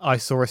 I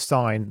saw a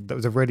sign that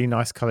was a really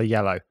nice color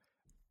yellow.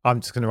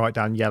 I'm just going to write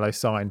down yellow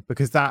sign,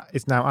 because that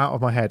is now out of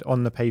my head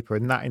on the paper,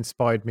 and that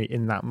inspired me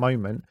in that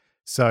moment.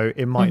 So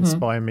it might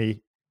inspire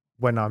me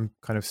when I'm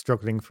kind of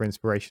struggling for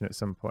inspiration at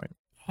some point.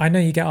 I know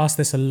you get asked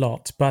this a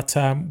lot, but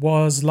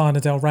was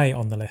Lana Del Rey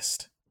on the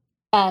list?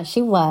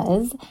 She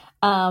was.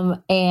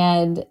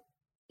 And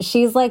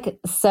she's like,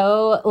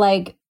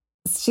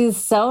 she's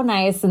so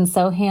nice and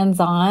so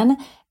hands-on.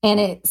 And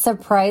it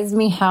surprised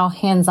me how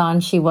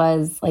hands-on she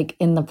was like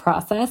in the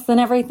process and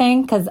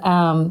everything. Cause,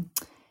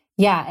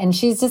 yeah. And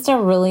she's just a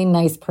really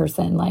nice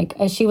person. Like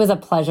she was a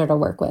pleasure to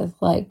work with.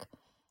 Like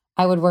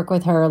I would work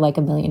with her like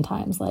a million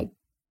times. Like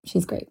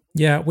she's great.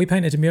 Yeah. We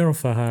painted a mural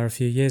for her a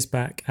few years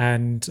back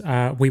and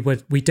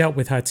we dealt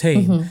with her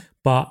team,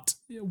 but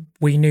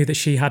we knew that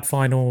she had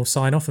final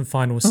sign off and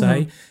final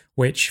say,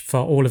 which for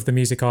all of the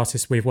music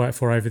artists we've worked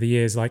for over the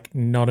years, like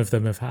none of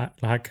them have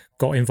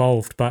got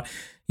involved. But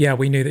yeah,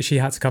 we knew that she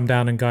had to come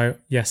down and go,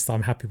 yes,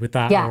 I'm happy with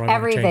that. Yeah,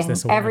 everything,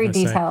 every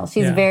detail.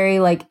 She's very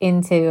like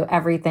into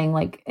everything,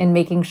 like in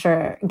making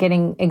sure,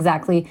 getting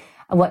exactly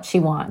what she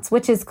wants,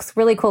 which is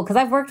really cool. Cause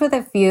I've worked with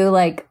a few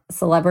like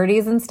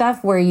celebrities and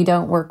stuff where you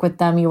don't work with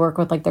them, you work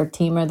with like their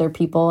team or their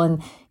people.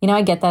 And,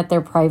 I get that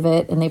they're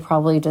private and they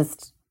probably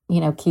just,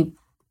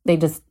 they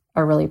just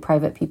are really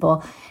private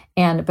people.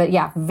 But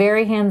yeah,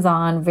 very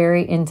hands-on,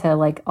 very into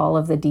like all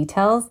of the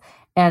details.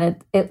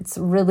 And it's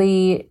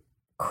really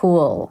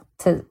cool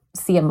to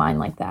see a mind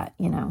like that,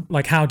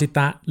 Like how did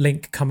that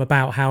link come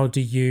about? How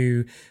do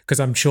you, because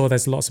I'm sure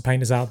there's lots of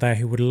painters out there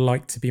who would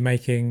like to be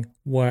making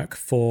work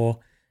for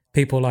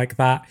people like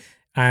that.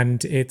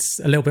 And it's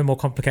a little bit more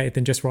complicated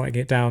than just writing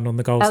it down on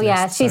the goals list. Oh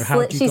yeah, she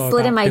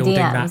slid in my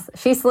DMs.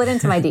 She slid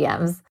into my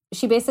DMs.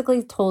 She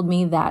basically told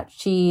me that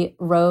she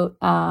wrote,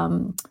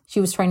 she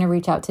was trying to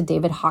reach out to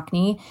David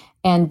Hockney,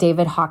 and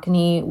David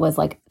Hockney was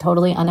like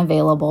totally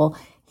unavailable.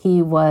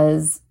 He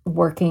was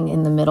working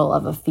in the middle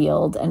of a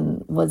field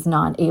and was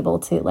not able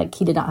to, like,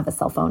 he did not have a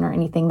cell phone or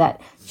anything,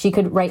 that she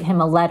could write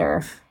him a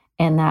letter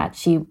and that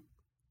she,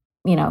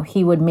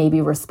 he would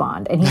maybe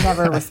respond. And he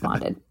never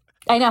responded.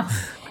 I know.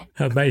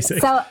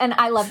 Amazing. So, and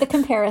I love the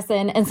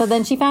comparison. And so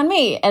then she found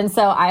me. And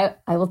so I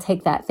will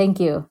take that.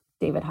 Thank you,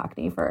 David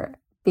Hockney, for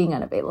being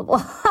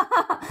unavailable.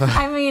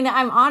 I mean,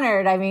 I'm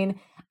honored. I mean,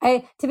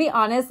 to be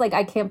honest, like,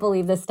 I can't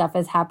believe this stuff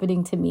is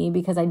happening to me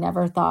because I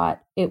never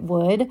thought it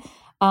would.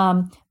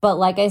 But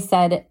like I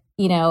said,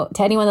 to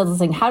anyone that's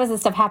listening, how does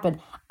this stuff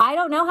happen? I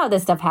don't know how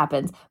this stuff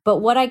happens, but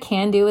what I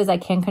can do is I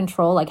can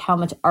control like how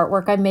much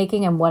artwork I'm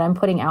making and what I'm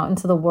putting out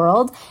into the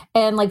world.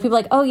 And like people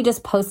are like, oh, you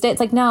just post it. It's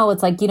like, no,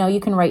 it's like, you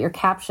can write your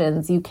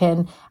captions. You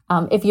can,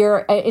 if you're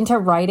into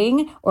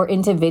writing or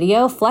into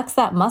video, flex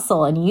that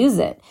muscle and use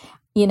it.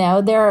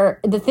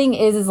 The thing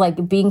is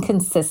like being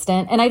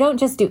consistent. And I don't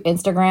just do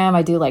Instagram.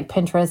 I do like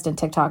Pinterest and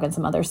TikTok and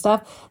some other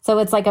stuff. So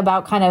it's like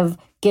about kind of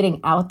getting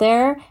out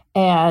there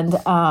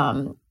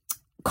and,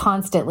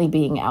 constantly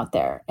being out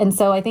there. And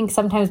so I think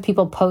sometimes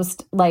people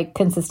post like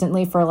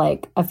consistently for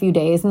like a few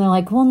days and they're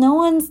like, well, no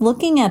one's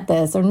looking at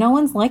this or no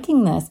one's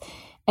liking this.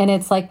 And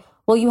it's like,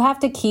 well, you have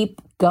to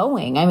keep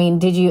going. I mean,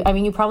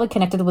 you probably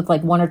connected with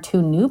like one or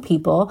two new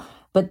people,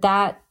 but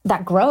that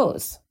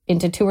grows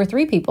into 2 or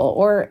 3 people.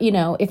 Or,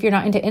 if you're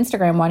not into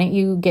Instagram, why don't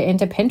you get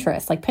into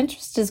Pinterest? Like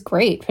Pinterest is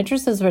great.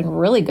 Pinterest has been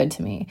really good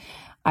to me.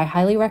 I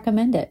highly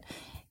recommend it.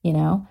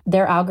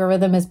 Their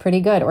algorithm is pretty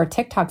good, or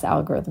TikTok's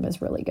algorithm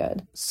is really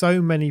good. So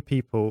many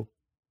people,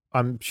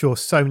 I'm sure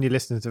so many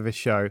listeners of this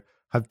show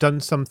have done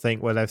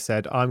something where they've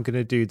said, I'm going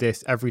to do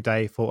this every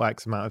day for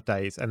X amount of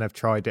days, and they've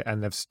tried it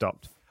and they've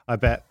stopped. I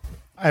bet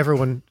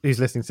everyone who's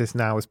listening to this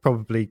now has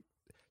probably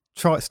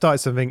started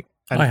something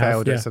and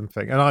failed at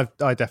something. And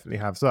I definitely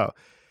have as well.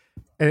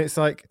 And it's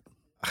like,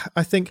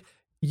 I think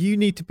you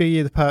need to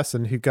be the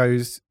person who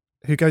goes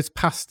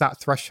past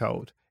that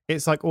threshold.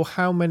 It's like, well,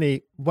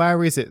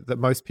 where is it that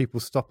most people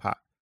stop at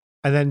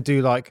and then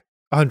do like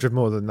 100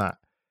 more than that?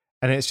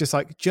 And it's just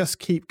like, just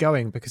keep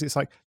going, because it's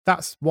like,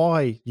 that's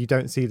why you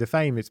don't see the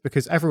fame. It's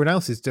because everyone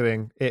else is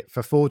doing it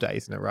for 4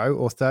 days in a row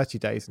or 30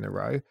 days in a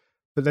row,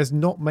 but there's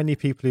not many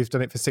people who've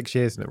done it for 6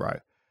 years in a row.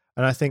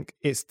 And I think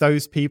it's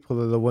those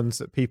people are the ones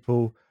that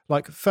people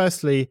like.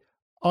 Firstly,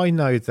 I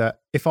know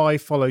that if I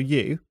follow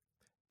you,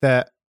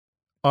 that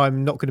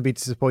I'm not going to be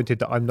disappointed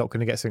that I'm not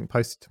going to get something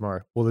posted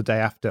tomorrow or the day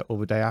after or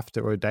the day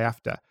after or the day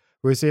after.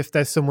 Whereas if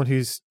there's someone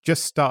who's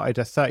just started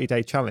a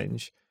 30-day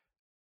challenge,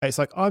 it's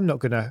like, I'm not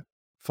going to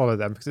follow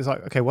them, because it's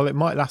like, okay, well, it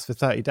might last for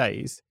 30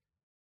 days.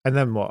 And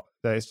then what?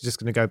 It's just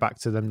going to go back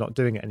to them not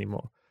doing it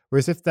anymore.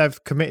 Whereas if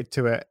they've committed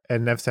to it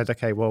and they've said,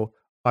 okay, well,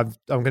 I'm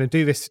going to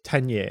do this for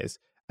 10 years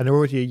and they're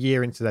already a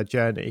year into their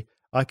journey,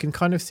 I can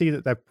kind of see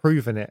that they've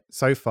proven it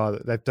so far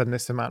that they've done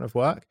this amount of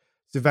work.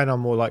 So then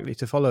I'm more likely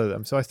to follow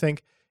them. So I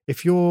think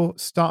if you're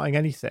starting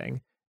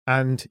anything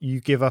and you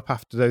give up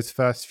after those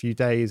first few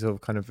days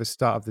of kind of the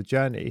start of the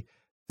journey,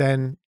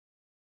 then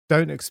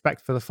don't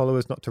expect for the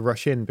followers not to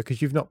rush in,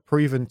 because you've not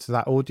proven to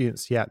that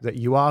audience yet that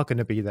you are going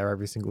to be there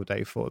every single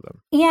day for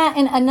them. Yeah.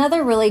 And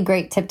another really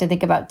great tip to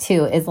think about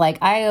too is like,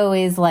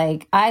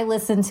 I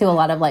listen to a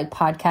lot of like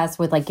podcasts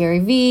with like Gary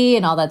Vee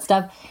and all that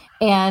stuff.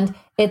 And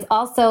it's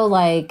also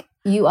like,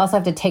 you also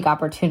have to take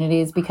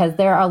opportunities, because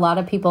there are a lot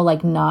of people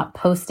like not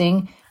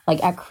posting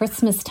like at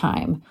Christmas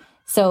time.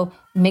 So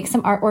make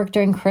some artwork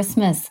during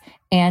Christmas,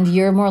 and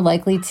you're more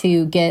likely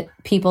to get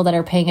people that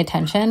are paying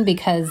attention,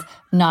 because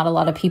not a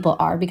lot of people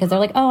are, because they're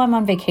like, oh, I'm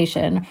on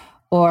vacation.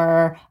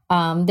 Or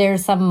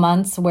there's some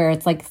months where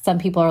it's like some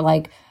people are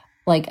like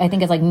I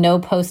think it's like no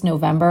post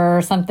November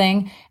or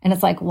something. And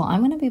it's like, well,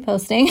 I'm going to be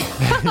posting.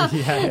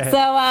 Yeah.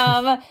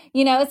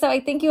 So, so I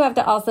think you have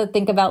to also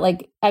think about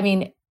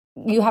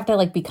you have to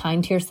like be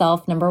kind to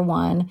yourself, number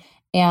one.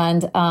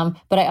 And,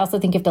 but I also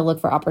think you have to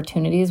look for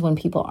opportunities when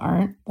people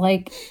aren't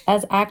like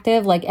as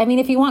active. Like, I mean,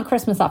 if you want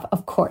Christmas off,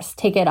 of course,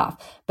 take it off.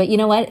 But you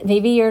know what?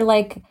 Maybe you're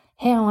like,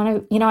 hey, I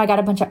want to, I got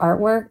a bunch of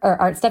artwork or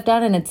art stuff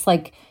done. And it's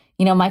like,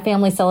 my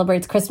family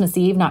celebrates Christmas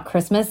Eve, not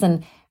Christmas.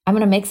 And I'm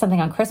going to make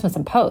something on Christmas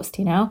and post,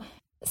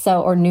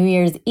 So, or New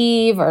Year's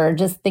Eve, or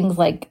just things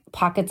like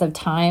pockets of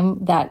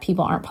time that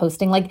people aren't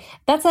posting. Like,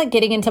 that's like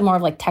getting into more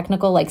of like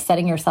technical, like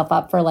setting yourself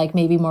up for like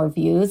maybe more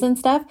views and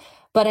stuff.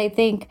 But I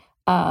think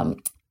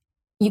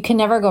you can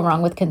never go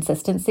wrong with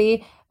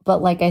consistency.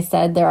 But like I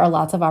said, there are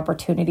lots of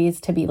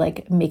opportunities to be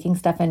like making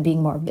stuff and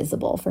being more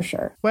visible for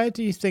sure. Where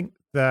do you think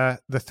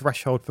the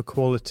threshold for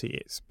quality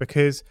is?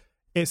 Because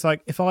it's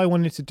like, if I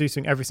wanted to do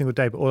something every single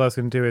day, but all I was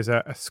going to do is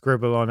a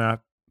scribble on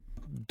a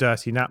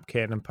dirty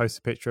napkin and post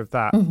a picture of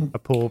that, a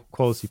poor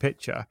quality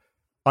picture,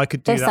 I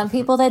could do that. There's some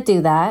people that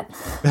do that.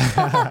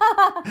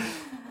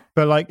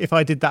 But like, if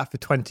I did that for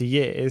 20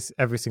 years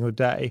every single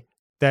day,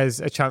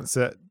 there's a chance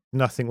that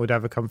nothing would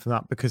ever come from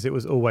that, because it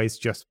was always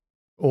just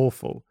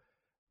awful.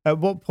 At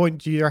what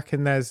point do you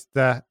reckon there's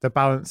the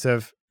balance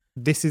of,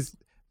 this is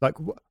like,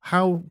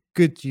 how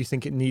good do you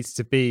think it needs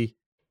to be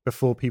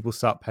before people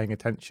start paying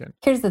attention?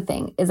 Here's the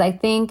thing, is I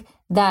think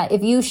that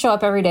if you show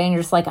up every day and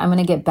you're just like, I'm going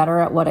to get better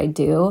at what I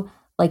do,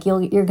 like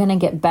you're going to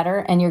get better,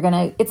 and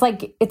it's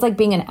like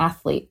being an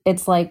athlete.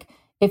 It's like,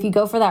 if you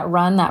go for that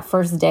run that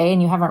first day and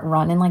you haven't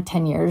run in like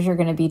 10 years, you're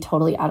going to be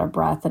totally out of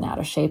breath and out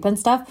of shape and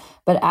stuff.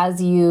 But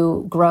as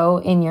you grow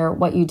in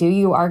what you do,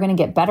 you are going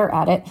to get better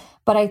at it.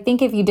 But I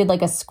think if you did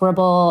like a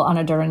scribble on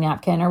a dirty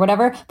napkin or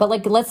whatever, but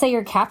like, let's say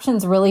your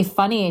caption's really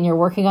funny and you're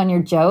working on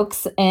your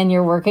jokes and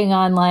you're working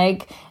on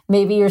like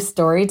maybe your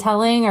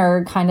storytelling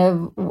or kind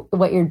of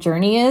what your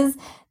journey is,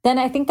 then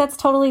I think that's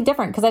totally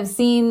different. Because I've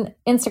seen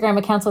Instagram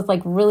accounts with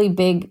like really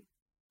big,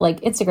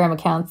 like Instagram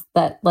accounts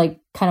that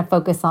like kind of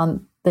focus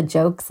on the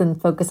jokes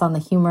and focus on the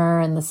humor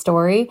and the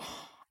story.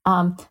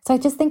 So I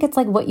just think it's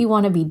like what you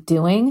want to be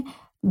doing.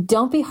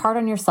 Don't be hard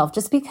on yourself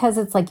just because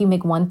it's like you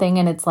make one thing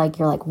and it's like,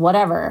 you're like,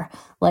 whatever,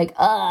 like,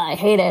 I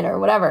hate it or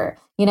whatever,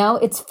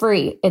 it's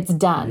free. It's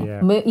done.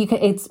 Yeah.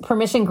 It's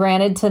permission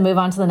granted to move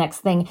on to the next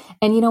thing.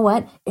 And you know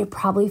what? It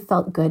probably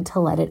felt good to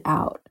let it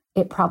out.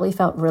 It probably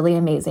felt really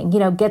amazing.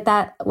 Get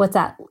that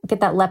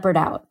leopard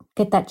out,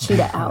 get that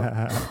cheetah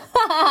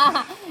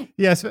out.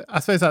 Yes. I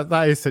suppose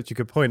that is such a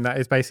good point. That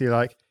is basically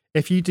like,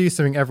 if you do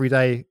something every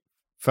day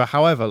for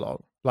however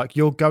long, like,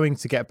 you're going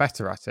to get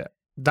better at it.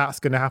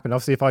 That's going to happen.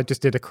 Obviously, if I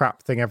just did a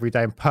crap thing every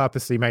day and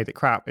purposely made it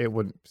crap, it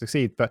wouldn't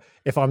succeed. But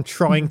if I'm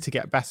trying to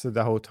get better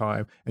the whole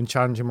time and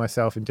challenging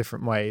myself in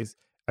different ways,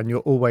 and you're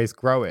always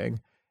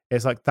growing,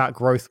 it's like that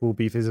growth will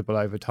be visible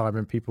over time,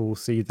 and people will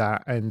see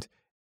that, and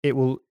it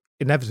will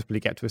inevitably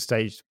get to a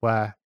stage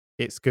where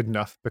it's good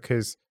enough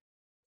because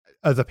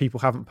other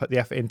people haven't put the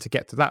effort in to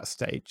get to that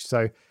stage.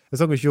 So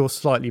as long as you're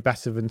slightly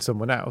better than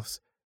someone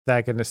else,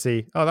 they're going to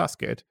see, oh, that's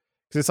good.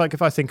 Because it's like,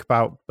 if I think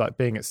about like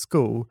being at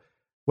school,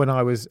 when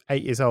I was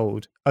 8 years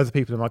old, other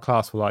people in my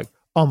class were like,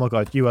 oh my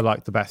God, you are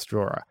like the best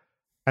drawer.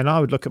 And I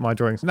would look at my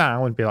drawings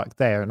now and be like,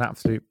 they're an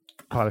absolute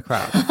pile of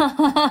crap.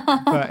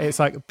 But it's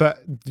like,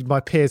 but my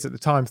peers at the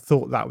time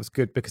thought that was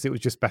good because it was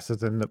just better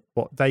than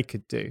what they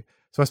could do.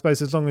 So I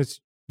suppose as long as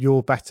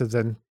you're better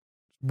than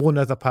one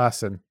other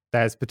person,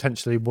 there's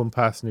potentially one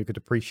person who could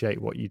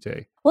appreciate what you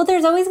do. Well,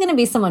 there's always going to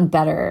be someone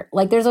better.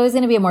 Like, there's always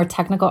going to be a more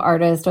technical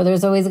artist, or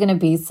there's always going to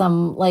be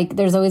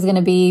there's always going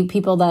to be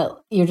people that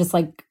you're just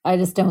like, I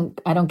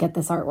don't get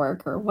this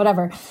artwork or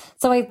whatever.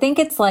 So I think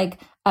it's like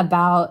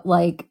about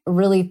like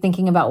really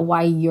thinking about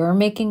why you're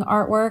making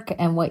artwork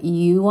and what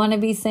you want to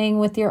be saying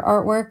with your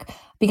artwork,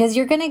 because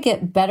you're going to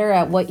get better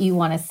at what you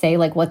want to say,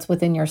 like what's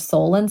within your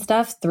soul and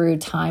stuff through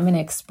time and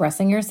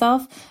expressing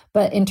yourself.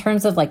 But in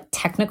terms of like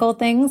technical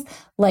things,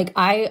 like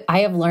I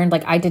have learned,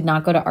 like I did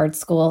not go to art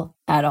school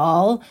at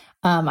all.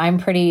 I'm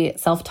pretty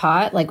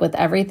self-taught, like with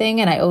everything.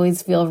 And I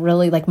always feel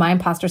really like my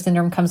imposter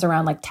syndrome comes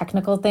around like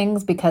technical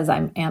things because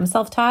I am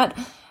self-taught.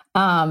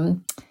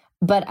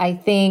 But I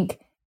think,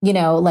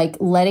 like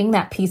letting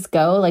that piece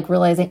go, like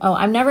realizing, oh,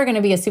 I'm never going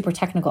to be a super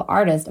technical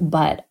artist,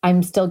 but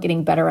I'm still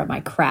getting better at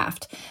my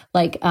craft.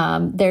 Like,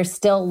 there's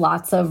still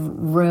lots of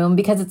room,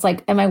 because it's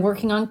like, am I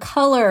working on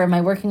color? Am I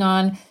working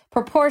on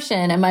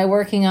proportion? Am I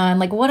working on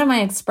like, what am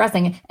I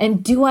expressing?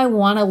 And do I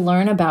want to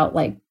learn about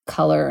like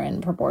color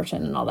and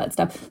proportion and all that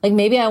stuff? Like,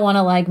 maybe I want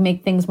to like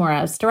make things more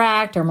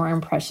abstract or more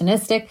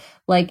impressionistic.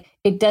 Like,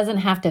 it doesn't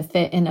have to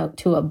fit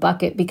into a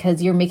bucket,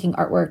 because you're making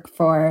artwork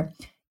for,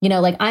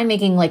 like I'm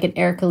making like an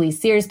Erica Lee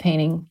Sears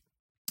painting,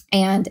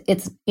 And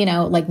it's, you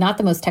know, like not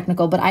the most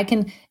technical, but I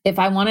can, if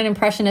I want an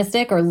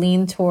impressionistic or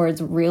lean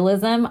towards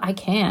realism, I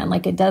can.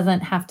 Like it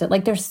doesn't have to,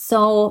 like there's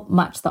so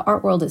much. The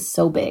art world is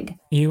so big.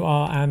 You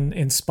are an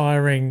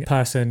inspiring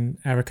person,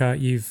 Erica.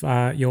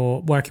 You're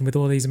working with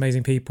all these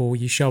amazing people.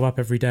 You show up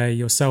every day.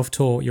 You're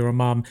self-taught. You're a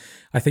mum.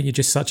 I think you're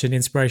just such an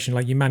inspiration.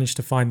 Like you managed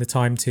to find the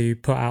time to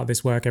put out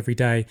this work every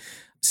day.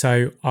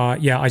 So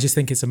I just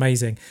think it's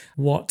amazing.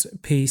 What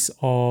piece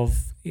of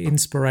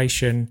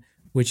inspiration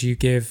would you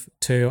give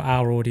to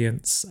our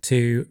audience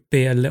to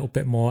be a little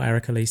bit more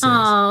Erica Lee Sears?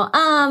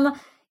 Oh,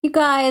 you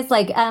guys,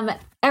 like,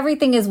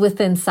 everything is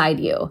within inside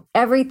you.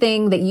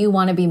 Everything that you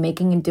want to be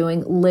making and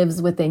doing lives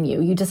within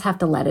you. You just have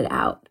to let it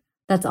out.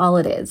 That's all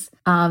it is.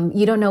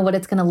 You don't know what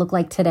it's going to look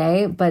like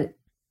today, but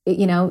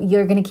you know,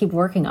 you're going to keep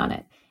working on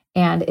it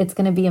and it's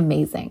going to be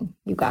amazing,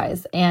 you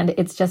guys. And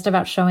it's just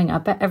about showing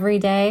up every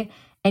day.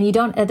 And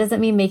it doesn't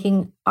mean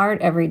making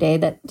art every day.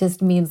 That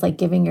just means like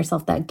giving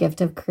yourself that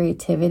gift of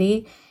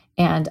creativity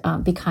and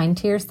be kind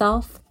to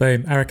yourself.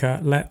 Boom. Erica,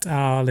 let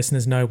our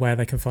listeners know where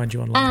they can find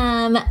you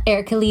online.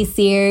 Erica Lee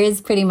Sears,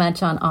 pretty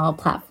much on all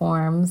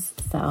platforms.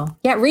 So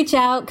yeah, reach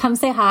out, come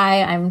say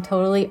hi. I'm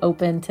totally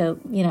open to,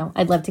 you know,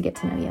 I'd love to get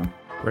to know you.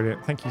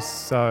 Brilliant. Thank you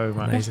so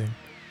much. Amazing.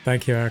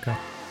 Thank you, Erica.